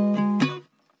 And I don't want to find love. Something. Cause something isn't right, this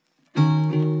happiness and the attention. You don't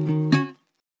listen,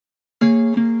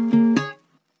 you've been giving,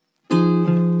 you've been spending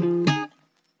all your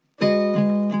time on the line. Oh, oh, oh,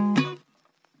 yeah, yeah. You're like Novacaine,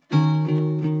 Novacaine, yeah, yeah.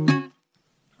 Poison in my brain, Novacaine. Hey,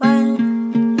 hey, hey, yeah. You're like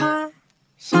Novacaine, Novacaine. Novacaine.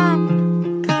 Poison in my brain, Novacaine. One more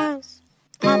shot, cause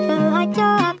I feel like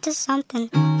you're up to something.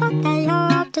 Fuck that,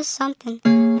 you're up to something.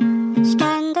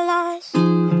 Scandalized.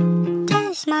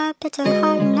 Taste my bitter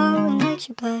heart, you know it makes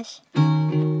you blush.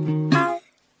 But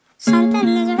something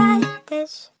isn't right,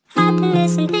 this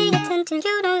happiness and the attention.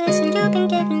 You don't listen, you've been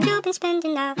giving, you've been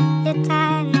spending all your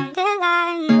time on the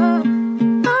line.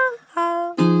 Oh,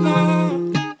 oh, yeah,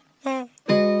 yeah.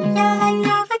 You're like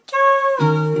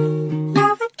Novacaine,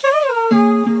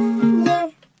 Novacaine, yeah,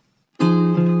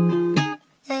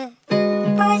 yeah.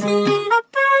 Poison in my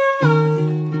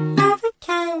brain,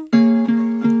 Novacaine.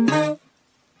 Hey,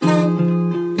 hey,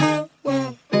 hey, yeah.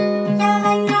 You're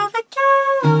like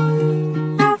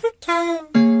Novacaine, Novacaine.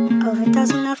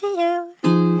 Overdosing over you,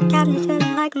 got me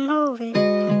feeling like a movie.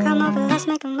 Come over, let's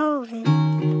make a movie.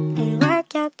 And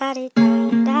work your body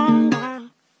down, down, down.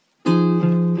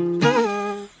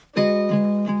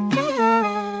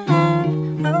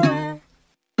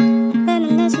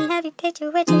 Reminiscing every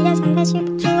picture with you, yes I miss you,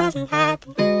 but you wasn't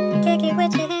happy. Kick it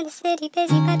with you in the city,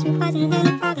 busy, but you wasn't in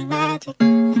it for the magic.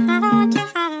 And I don't want to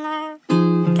find love.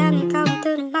 Got me going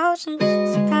through the motions,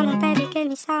 so come on baby, give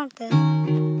me some.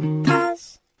 something.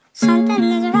 Cause something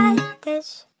isn't right.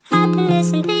 This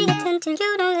happiness and the attention,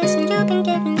 you don't listen. You've been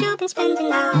giving, you've been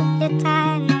spending all your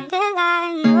time on the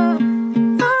line. Oh,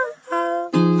 oh, oh,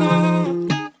 yeah,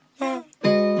 yeah.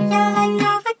 You're like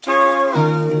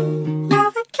Novacaine,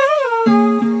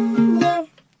 Novacaine, yeah,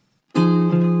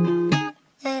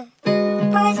 yeah.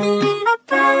 Poison in my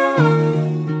brain,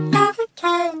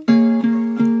 Novacaine,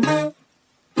 hey,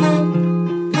 hey,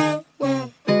 hey, yeah.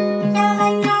 You're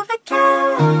like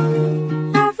Novacaine,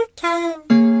 Novacaine,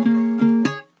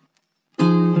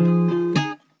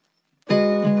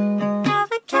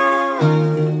 Novacaine,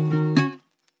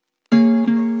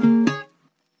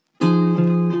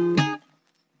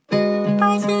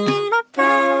 poison in my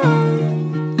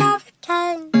brain,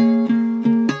 Novacaine.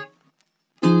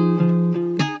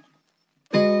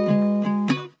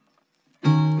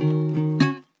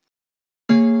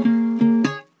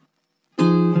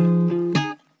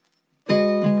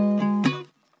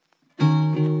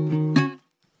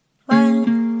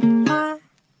 One more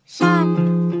shot,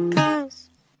 cause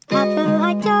I feel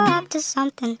like you're up to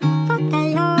something. Fuck that,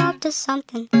 you're up to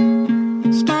something.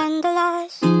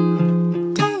 Scandalized,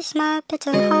 taste my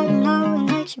bitter heart, you know it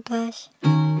makes you blush.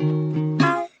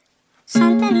 But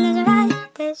something isn't right.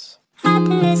 This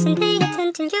happiness and the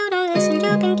attention, you don't listen.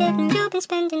 You've been giving, you've been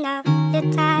spending all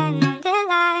your time on the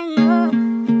line. Oh,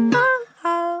 oh,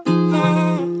 oh,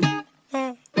 yeah,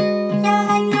 yeah. You're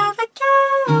like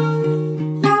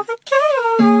Novacaine,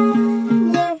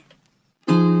 Novacaine, yeah,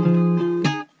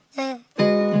 yeah.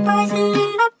 Poison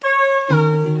in my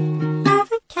brain,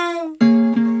 Novacaine,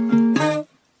 hey,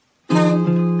 hey,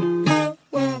 hey,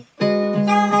 yeah.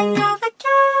 You're like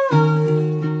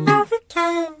Novacaine,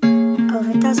 Novacaine.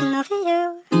 Overdosing over you,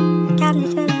 got me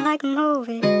feeling like a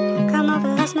movie. Come over,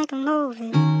 let's make a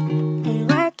movie and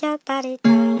work your body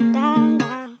down, down,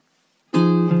 down.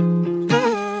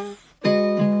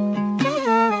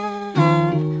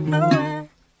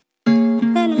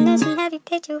 Reminiscing every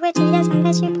picture with you, yes I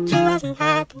miss you, but you wasn't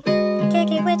happy.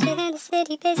 Kick it with you in the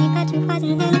city, busy, but you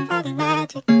wasn't in it for the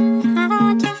magic. I don't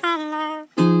want to find love,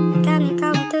 got me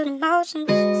going through the motions.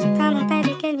 So come on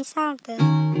baby, give me something.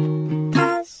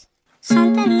 Cause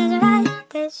something isn't right.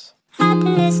 This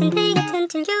happiness and the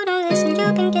attention, you don't listen.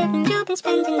 You've been giving, you've been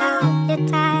spending all your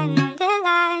time on the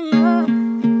line.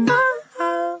 Oh,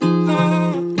 oh,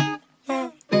 yeah, yeah.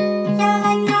 You're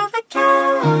like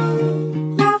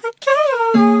Novacaine,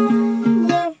 Novacaine,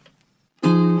 yeah,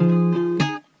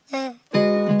 yeah.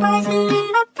 Poison in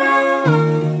my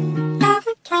brain,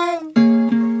 Novacaine,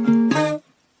 hey,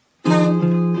 hey,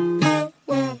 hey,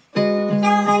 yeah.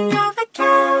 You're like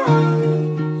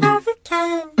Novacaine,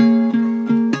 Novacaine,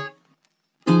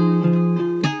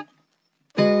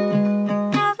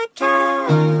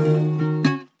 Novacaine,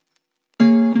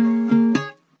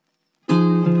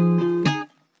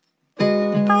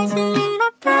 poison in my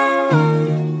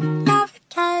brain,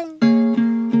 Novacaine.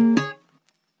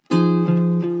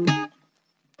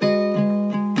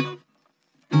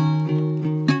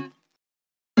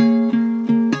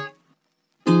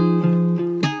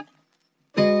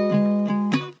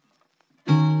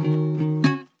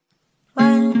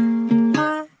 One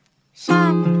more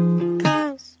shot,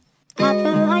 cause I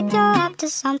feel like you're up to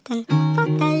something. Fuck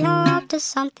that, you're up to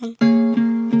something.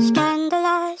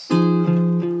 Scandalized,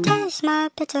 taste my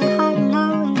bitter heart, you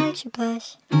know it makes you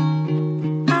blush.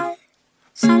 But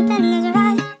something isn't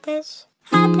right. This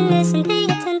happiness and the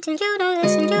attention, you don't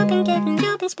listen. You've been giving,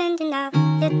 you've been spending all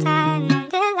your time on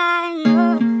the line.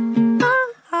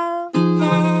 Oh, oh,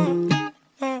 yeah,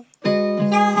 yeah.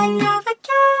 You're like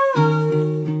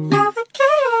Novacaine,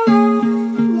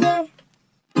 Novacaine, yeah,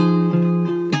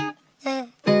 yeah.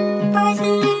 Poison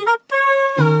in my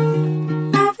brain,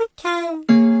 Novacaine,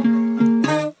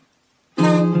 hey,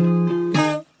 hey,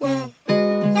 hey, yeah.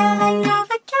 You're like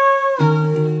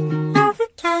Novacaine,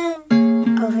 Novacaine.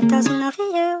 Overdosing over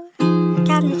you,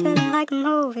 got me feeling like a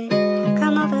movie.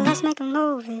 Come over, let's make a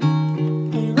movie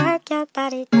and work your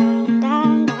body down,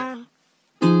 down, down.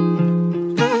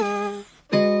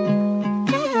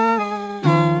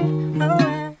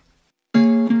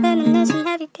 Reminiscing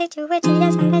every picture with you,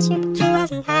 yes I miss you, but you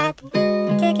wasn't happy.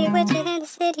 Kick it with you in the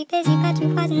city, busy, but you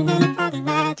wasn't in it for the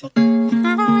magic. I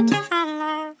don't want to find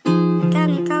love, got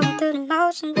me going through the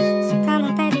motions. So come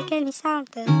on baby, give me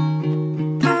something.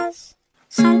 Cause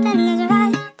something isn't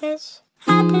right. This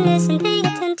happiness and the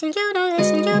attention, you don't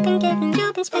listen. You've been giving,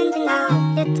 you've been spending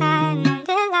all your time on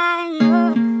the line.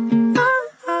 Oh,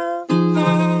 oh,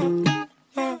 yeah,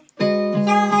 yeah.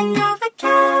 You're like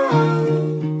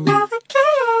Novacaine,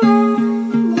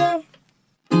 Novacaine, yeah,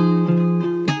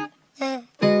 yeah.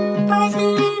 Poison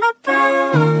in my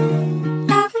brain,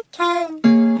 Novacaine,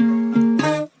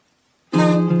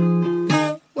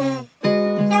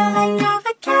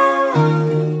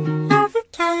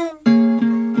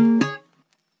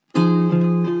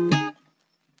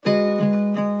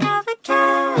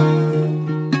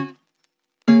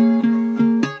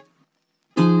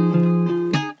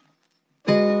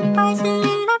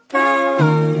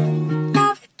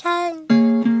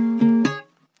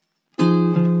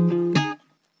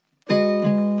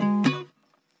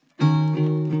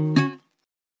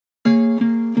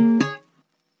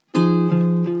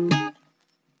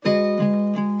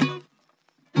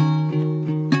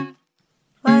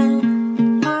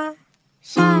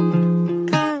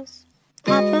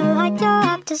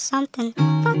 to something.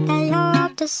 Fuck that, you're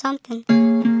up to something.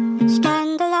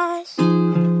 Scandalous.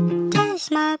 Taste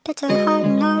my bitter heart,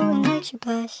 you know it makes you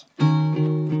blush.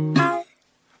 But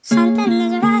something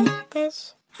is right,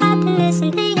 this happiness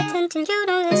and the attention. You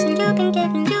don't listen, you've been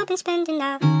giving, you've been spending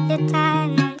all your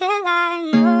time on the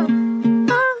line.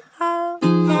 Oh, oh,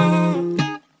 yeah,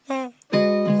 yeah.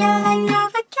 You're like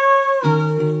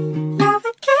Novacaine,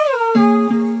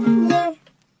 Novacaine, yeah.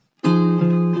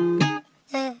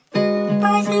 Yeah,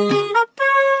 poison in my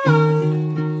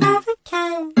brain,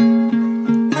 Novacaine,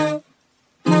 hey,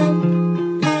 hey,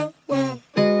 hey, yeah.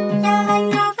 You're like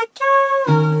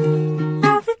Novacaine,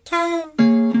 Novacaine.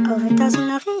 Overdosing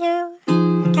over you,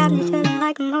 got me feeling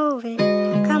like a movie.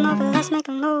 Come over, let's make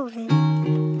a movie,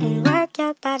 and work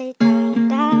your body down,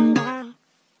 down, down.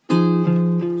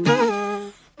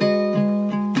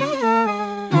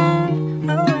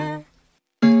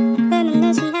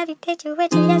 Reminiscing every picture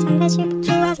with you, yes I miss you, but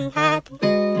you wasn't happy.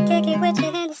 Kick it with you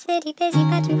in the city, busy,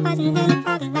 but you wasn't in it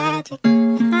for the magic. I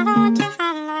don't want to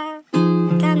find love,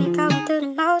 got me going through the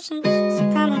motions.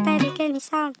 So come on baby, give me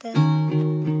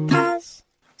something, cause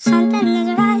something is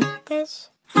right, this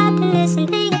happiness and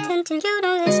the attention. You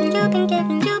don't listen, you've been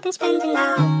giving, you've been spending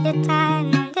all your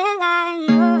time on the line.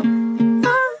 Oh,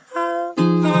 oh, oh,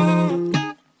 yeah,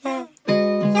 yeah.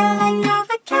 You're like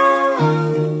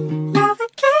Novacaine,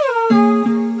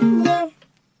 Novacaine, yeah,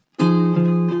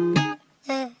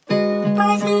 yeah.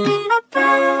 Poison in my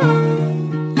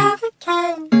brain,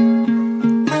 Novacaine,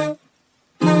 hey,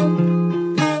 hey,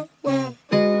 hey, yeah.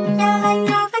 You're like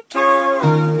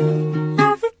Novacaine,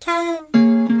 Novacaine,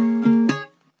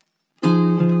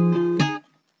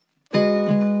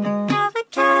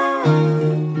 Novacaine.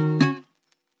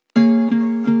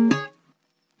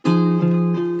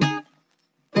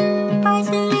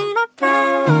 Poison in my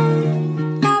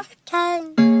brain, Novacaine.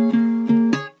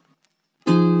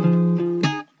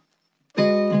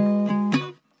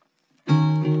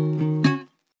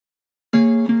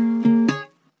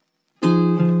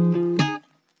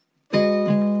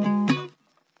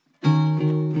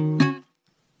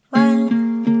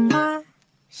 One more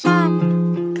shot,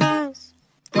 cause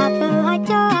I feel like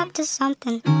you're up to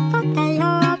something. Fuck that,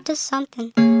 you're up to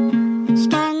something.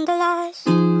 Scandalous.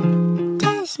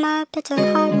 Taste my bitter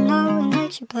heart, you know it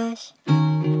makes you blush.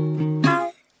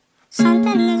 But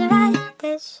something is right,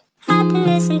 this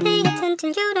happiness and the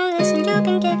attention. You don't listen, you've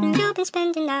been giving, you've been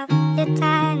spending all your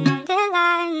time on the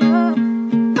line.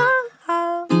 Oh,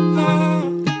 oh, yeah,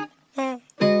 yeah.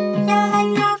 You're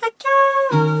like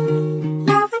Novacaine,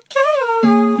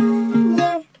 Novacaine,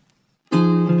 yeah,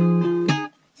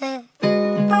 yeah.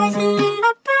 Poison in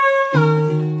my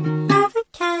brain,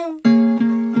 Novacaine,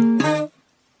 hey,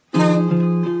 hey,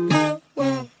 hey,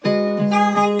 yeah.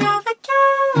 You're like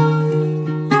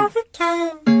Novacaine,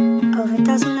 Novacaine.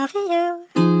 Overdosing over you,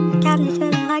 got me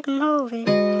feeling like a movie.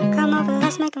 Come over,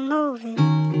 let's make a movie,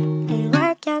 and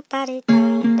work your body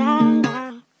down, down,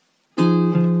 down.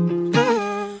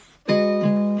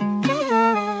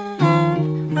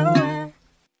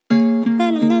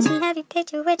 Reminiscing every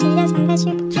picture with you, yes I miss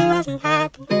you, but you wasn't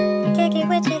happy. Kick it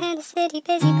with you in the city,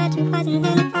 busy, but you wasn't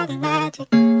in it for the magic.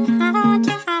 I don't want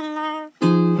to find love,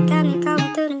 got me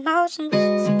going through the motions.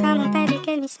 So come on baby,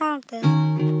 give me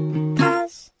something,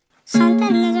 cause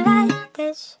something is right,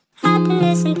 this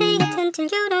happiness and the attention.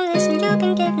 You don't listen, you've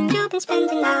been giving, you've been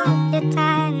spending all your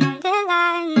time on the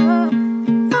line.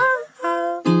 Oh,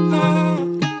 oh, yeah,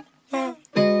 yeah.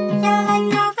 You're like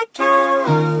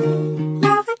Novacaine,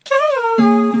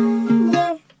 Novacaine,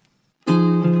 yeah,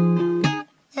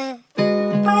 yeah.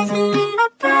 Poison in my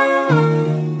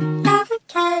brain,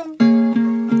 Novacaine,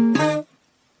 hey,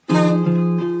 hey,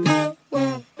 hey,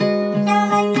 yeah. You're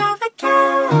like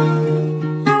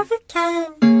Novacaine,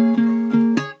 Novacaine,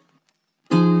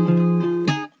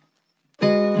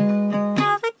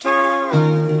 Novacaine.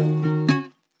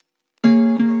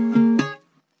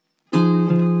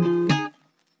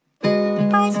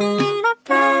 Poison in my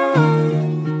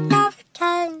brain,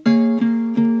 Novacaine.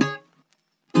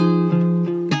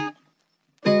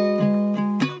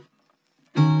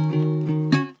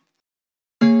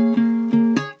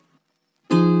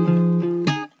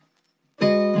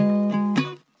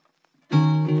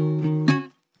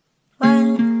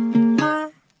 One more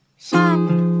shot,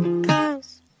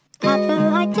 cause I feel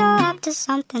like you're up to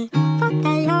something. Fuck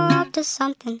that, you're up to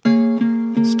something.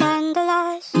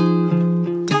 Scandalous.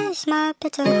 Taste my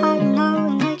bitter heart, you know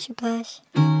it makes you blush.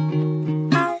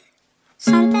 But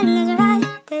something is right,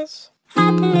 this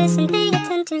happiness and the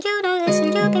attention. You don't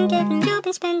listen, you've been giving, you've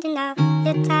been spending all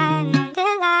your time on the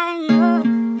line.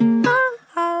 Oh,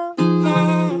 oh,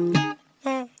 yeah,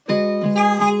 yeah.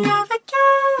 You're like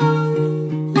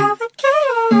Novacaine,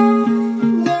 Novacaine.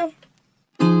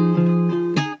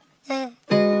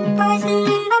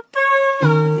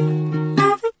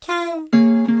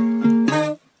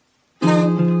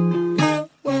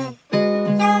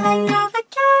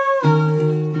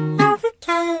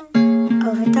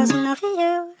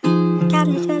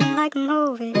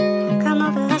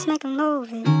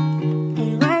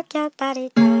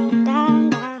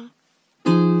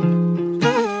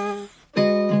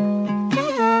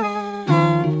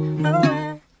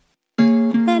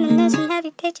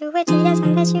 you, yes, I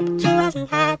miss you, but you wasn't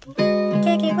happy.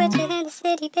 Kick it with you in the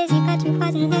city, busy, but you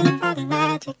wasn't in it for the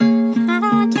magic. I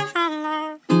don't want to find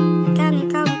love, got me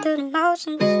going through the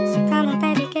motions. So come on,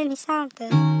 baby, give me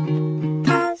something.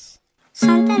 Cause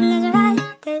something isn't right,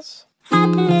 this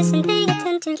happiness and the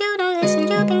attention. You don't listen,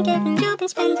 you've been giving, you've been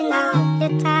spending all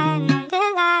your time on the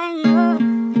line. Oh,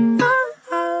 oh,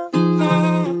 oh,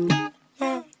 yeah,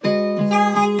 yeah.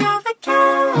 You're like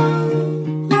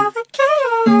Novacaine,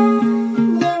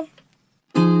 Novacaine, yeah,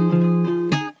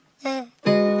 yeah.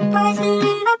 Poison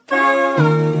in my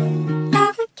brain,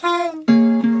 Novacaine,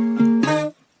 hey,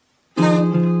 hey,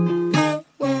 hey,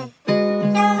 yeah.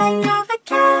 You're like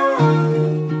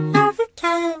Novacaine,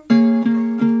 Novacaine,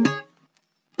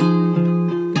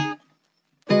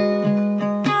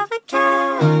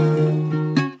 Novacaine.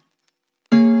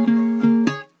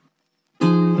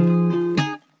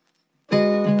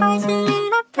 Poison in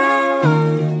my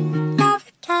brain,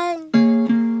 Novacaine.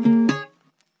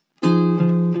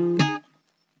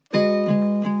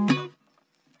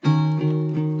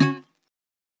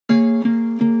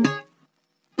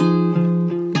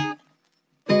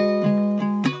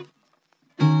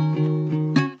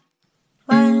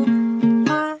 One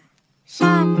more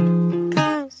shot,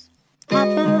 cause I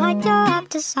feel like you're up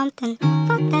to something.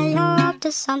 Fuck that, you're up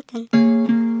to something.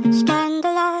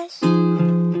 Scandalized,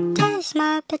 taste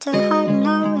my bitter heart, you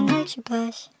know it makes you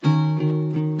blush.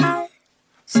 But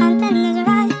something isn't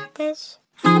right, this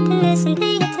happiness and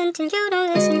the attention. You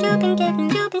don't listen, you've been giving,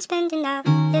 you've been spending all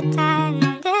your time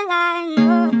on the line.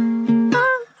 Oh,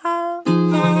 oh, oh,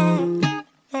 yeah,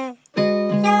 yeah.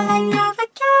 You're like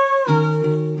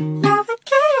Novacaine,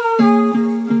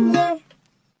 Novacaine, yeah,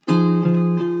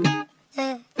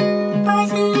 yeah.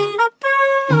 Poison in my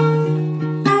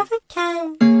brain,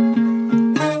 Novacaine,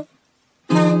 hey,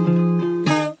 hey,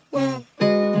 hey, yeah.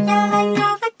 You're like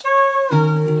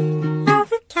Novacaine,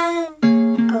 Novacaine.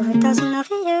 Overdosing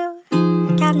over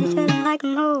you, got me feeling like a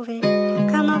movie.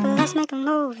 Come over, let's make a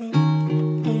movie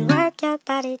and work your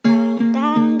body down,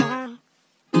 down, down.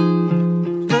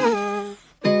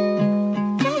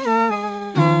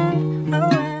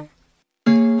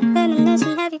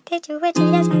 Reminiscing every picture with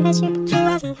you, yes, I miss you, but you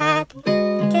wasn't happy.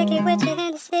 Kick it with you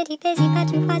in the city, busy,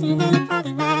 but you wasn't in it for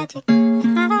the magic. I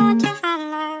don't want to find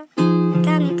love,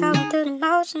 got me going through the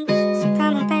motions. So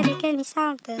come on, baby, give me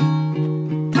something.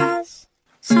 Cause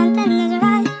something isn't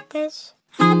right, this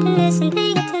happiness and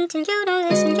the attention. You don't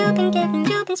listen, you've been giving,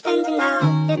 you've been spending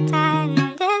all your time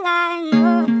on the line.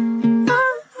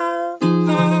 Oh, oh,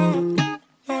 yeah,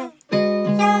 yeah.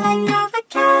 You're like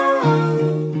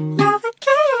Novacaine,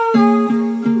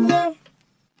 Novacaine, yeah,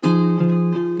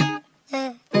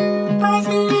 yeah.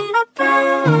 Poison in my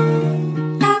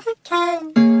brain, Novacaine,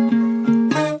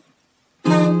 hey,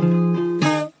 hey,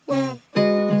 hey, yeah.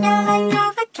 You're like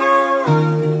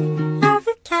Novacaine,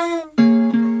 Novacaine,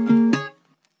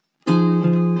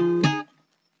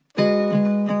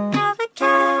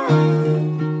 Novacaine.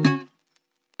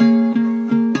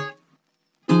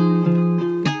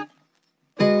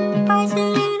 Poison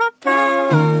in my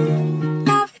brain,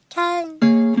 Novacaine.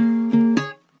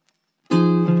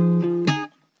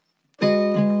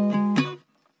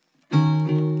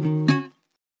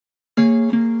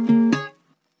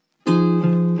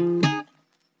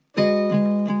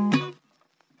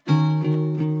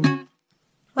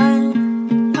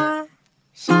 One more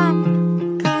shot,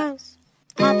 cause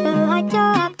I feel like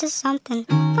you're up to something.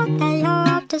 Fuck that, you're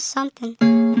up to something.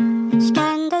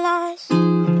 Scandalized,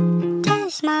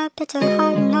 taste my bitter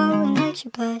heart, you know it makes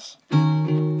you blush.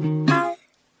 But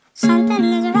something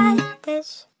isn't right,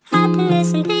 this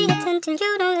happiness and the attention.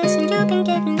 You don't listen, you've been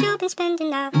giving, you've been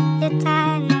spending all your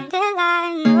time on the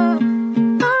line.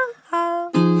 Oh,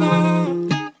 oh, yeah,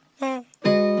 yeah.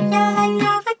 You're like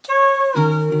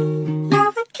Novacaine,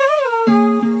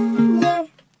 Novacaine, yeah,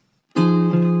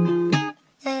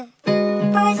 yeah.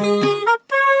 Poison in my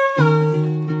brain,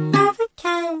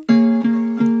 Novacaine,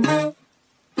 hey,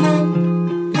 hey,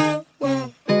 hey, yeah.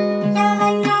 You're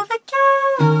like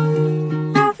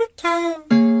Novacaine, Novacaine.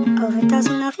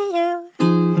 Overdosing over you,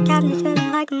 got me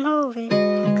feeling like a movie.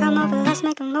 Come over, let's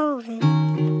make a movie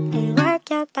and work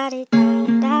your body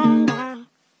down, down, down.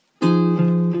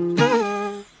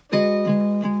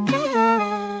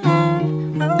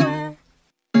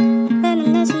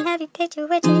 Reminiscing every picture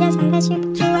with you, yes, I miss you,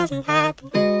 but you wasn't happy.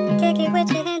 Kick it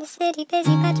with you in the city,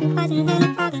 busy, but you wasn't in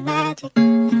it for the magic. I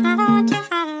don't want to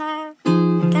find love,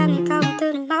 got me going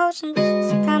through the motions.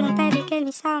 So come on, baby, give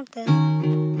me something.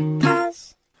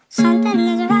 Cause something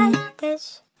isn't right,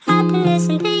 this happiness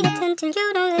and the attention.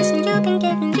 You don't listen, you've been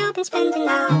giving, you've been spending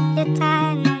all your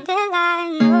time on the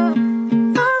line. Oh,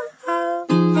 oh, oh,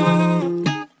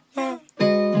 yeah,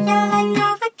 yeah.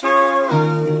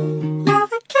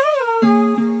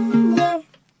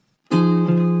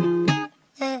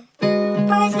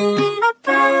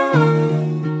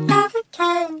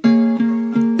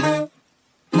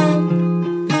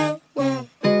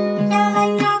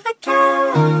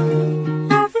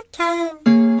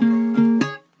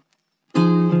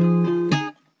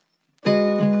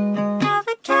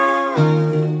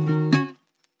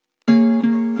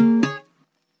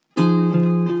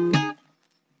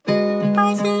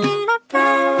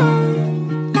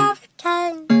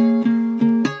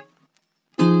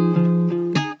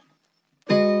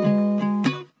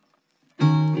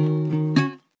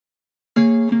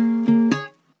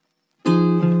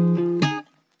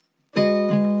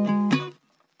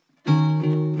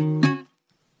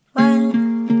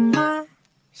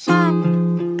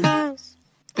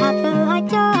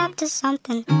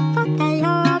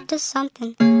 to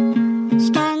something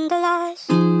scandalous.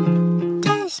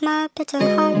 Taste my bitter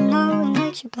heart, you know it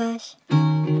makes you blush.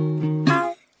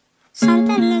 But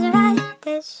something is right,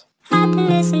 this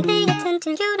happiness and the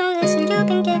attention. You don't listen, you've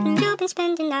been giving, you've been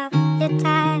spending all your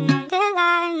time on the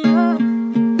line.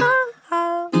 Oh,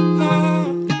 oh, oh,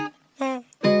 yeah, yeah.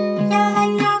 You're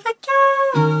like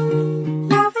Novacaine,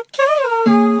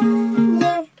 Novacaine,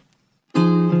 yeah,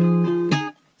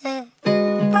 yeah.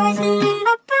 Poison in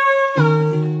my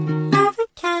brain,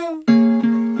 Novacaine,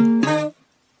 hey,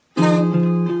 hey,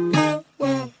 hey,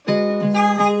 yeah.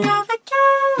 You're like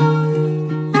Novacaine,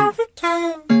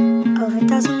 Novacaine.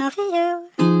 Overdosing over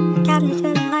you, got me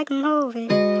feeling like a movie.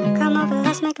 Come over,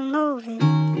 let's make a movie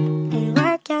and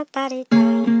work your body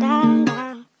down, down,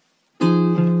 down.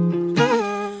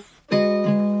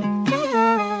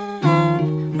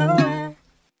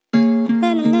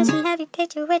 Reminiscing every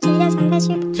picture with you, yes I miss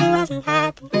you, but you wasn't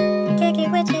happy. Kick it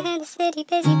with you in the city,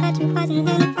 busy, but you wasn't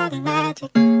in it for the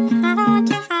magic. I don't want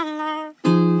to find love,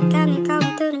 got me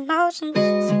going through the motions.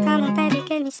 So come on baby,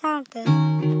 give me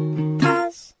something,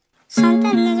 'cause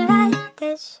something is right,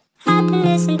 this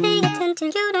happiness and the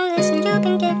attention. You don't listen, you've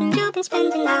been giving, you've been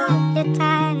spending all your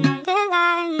time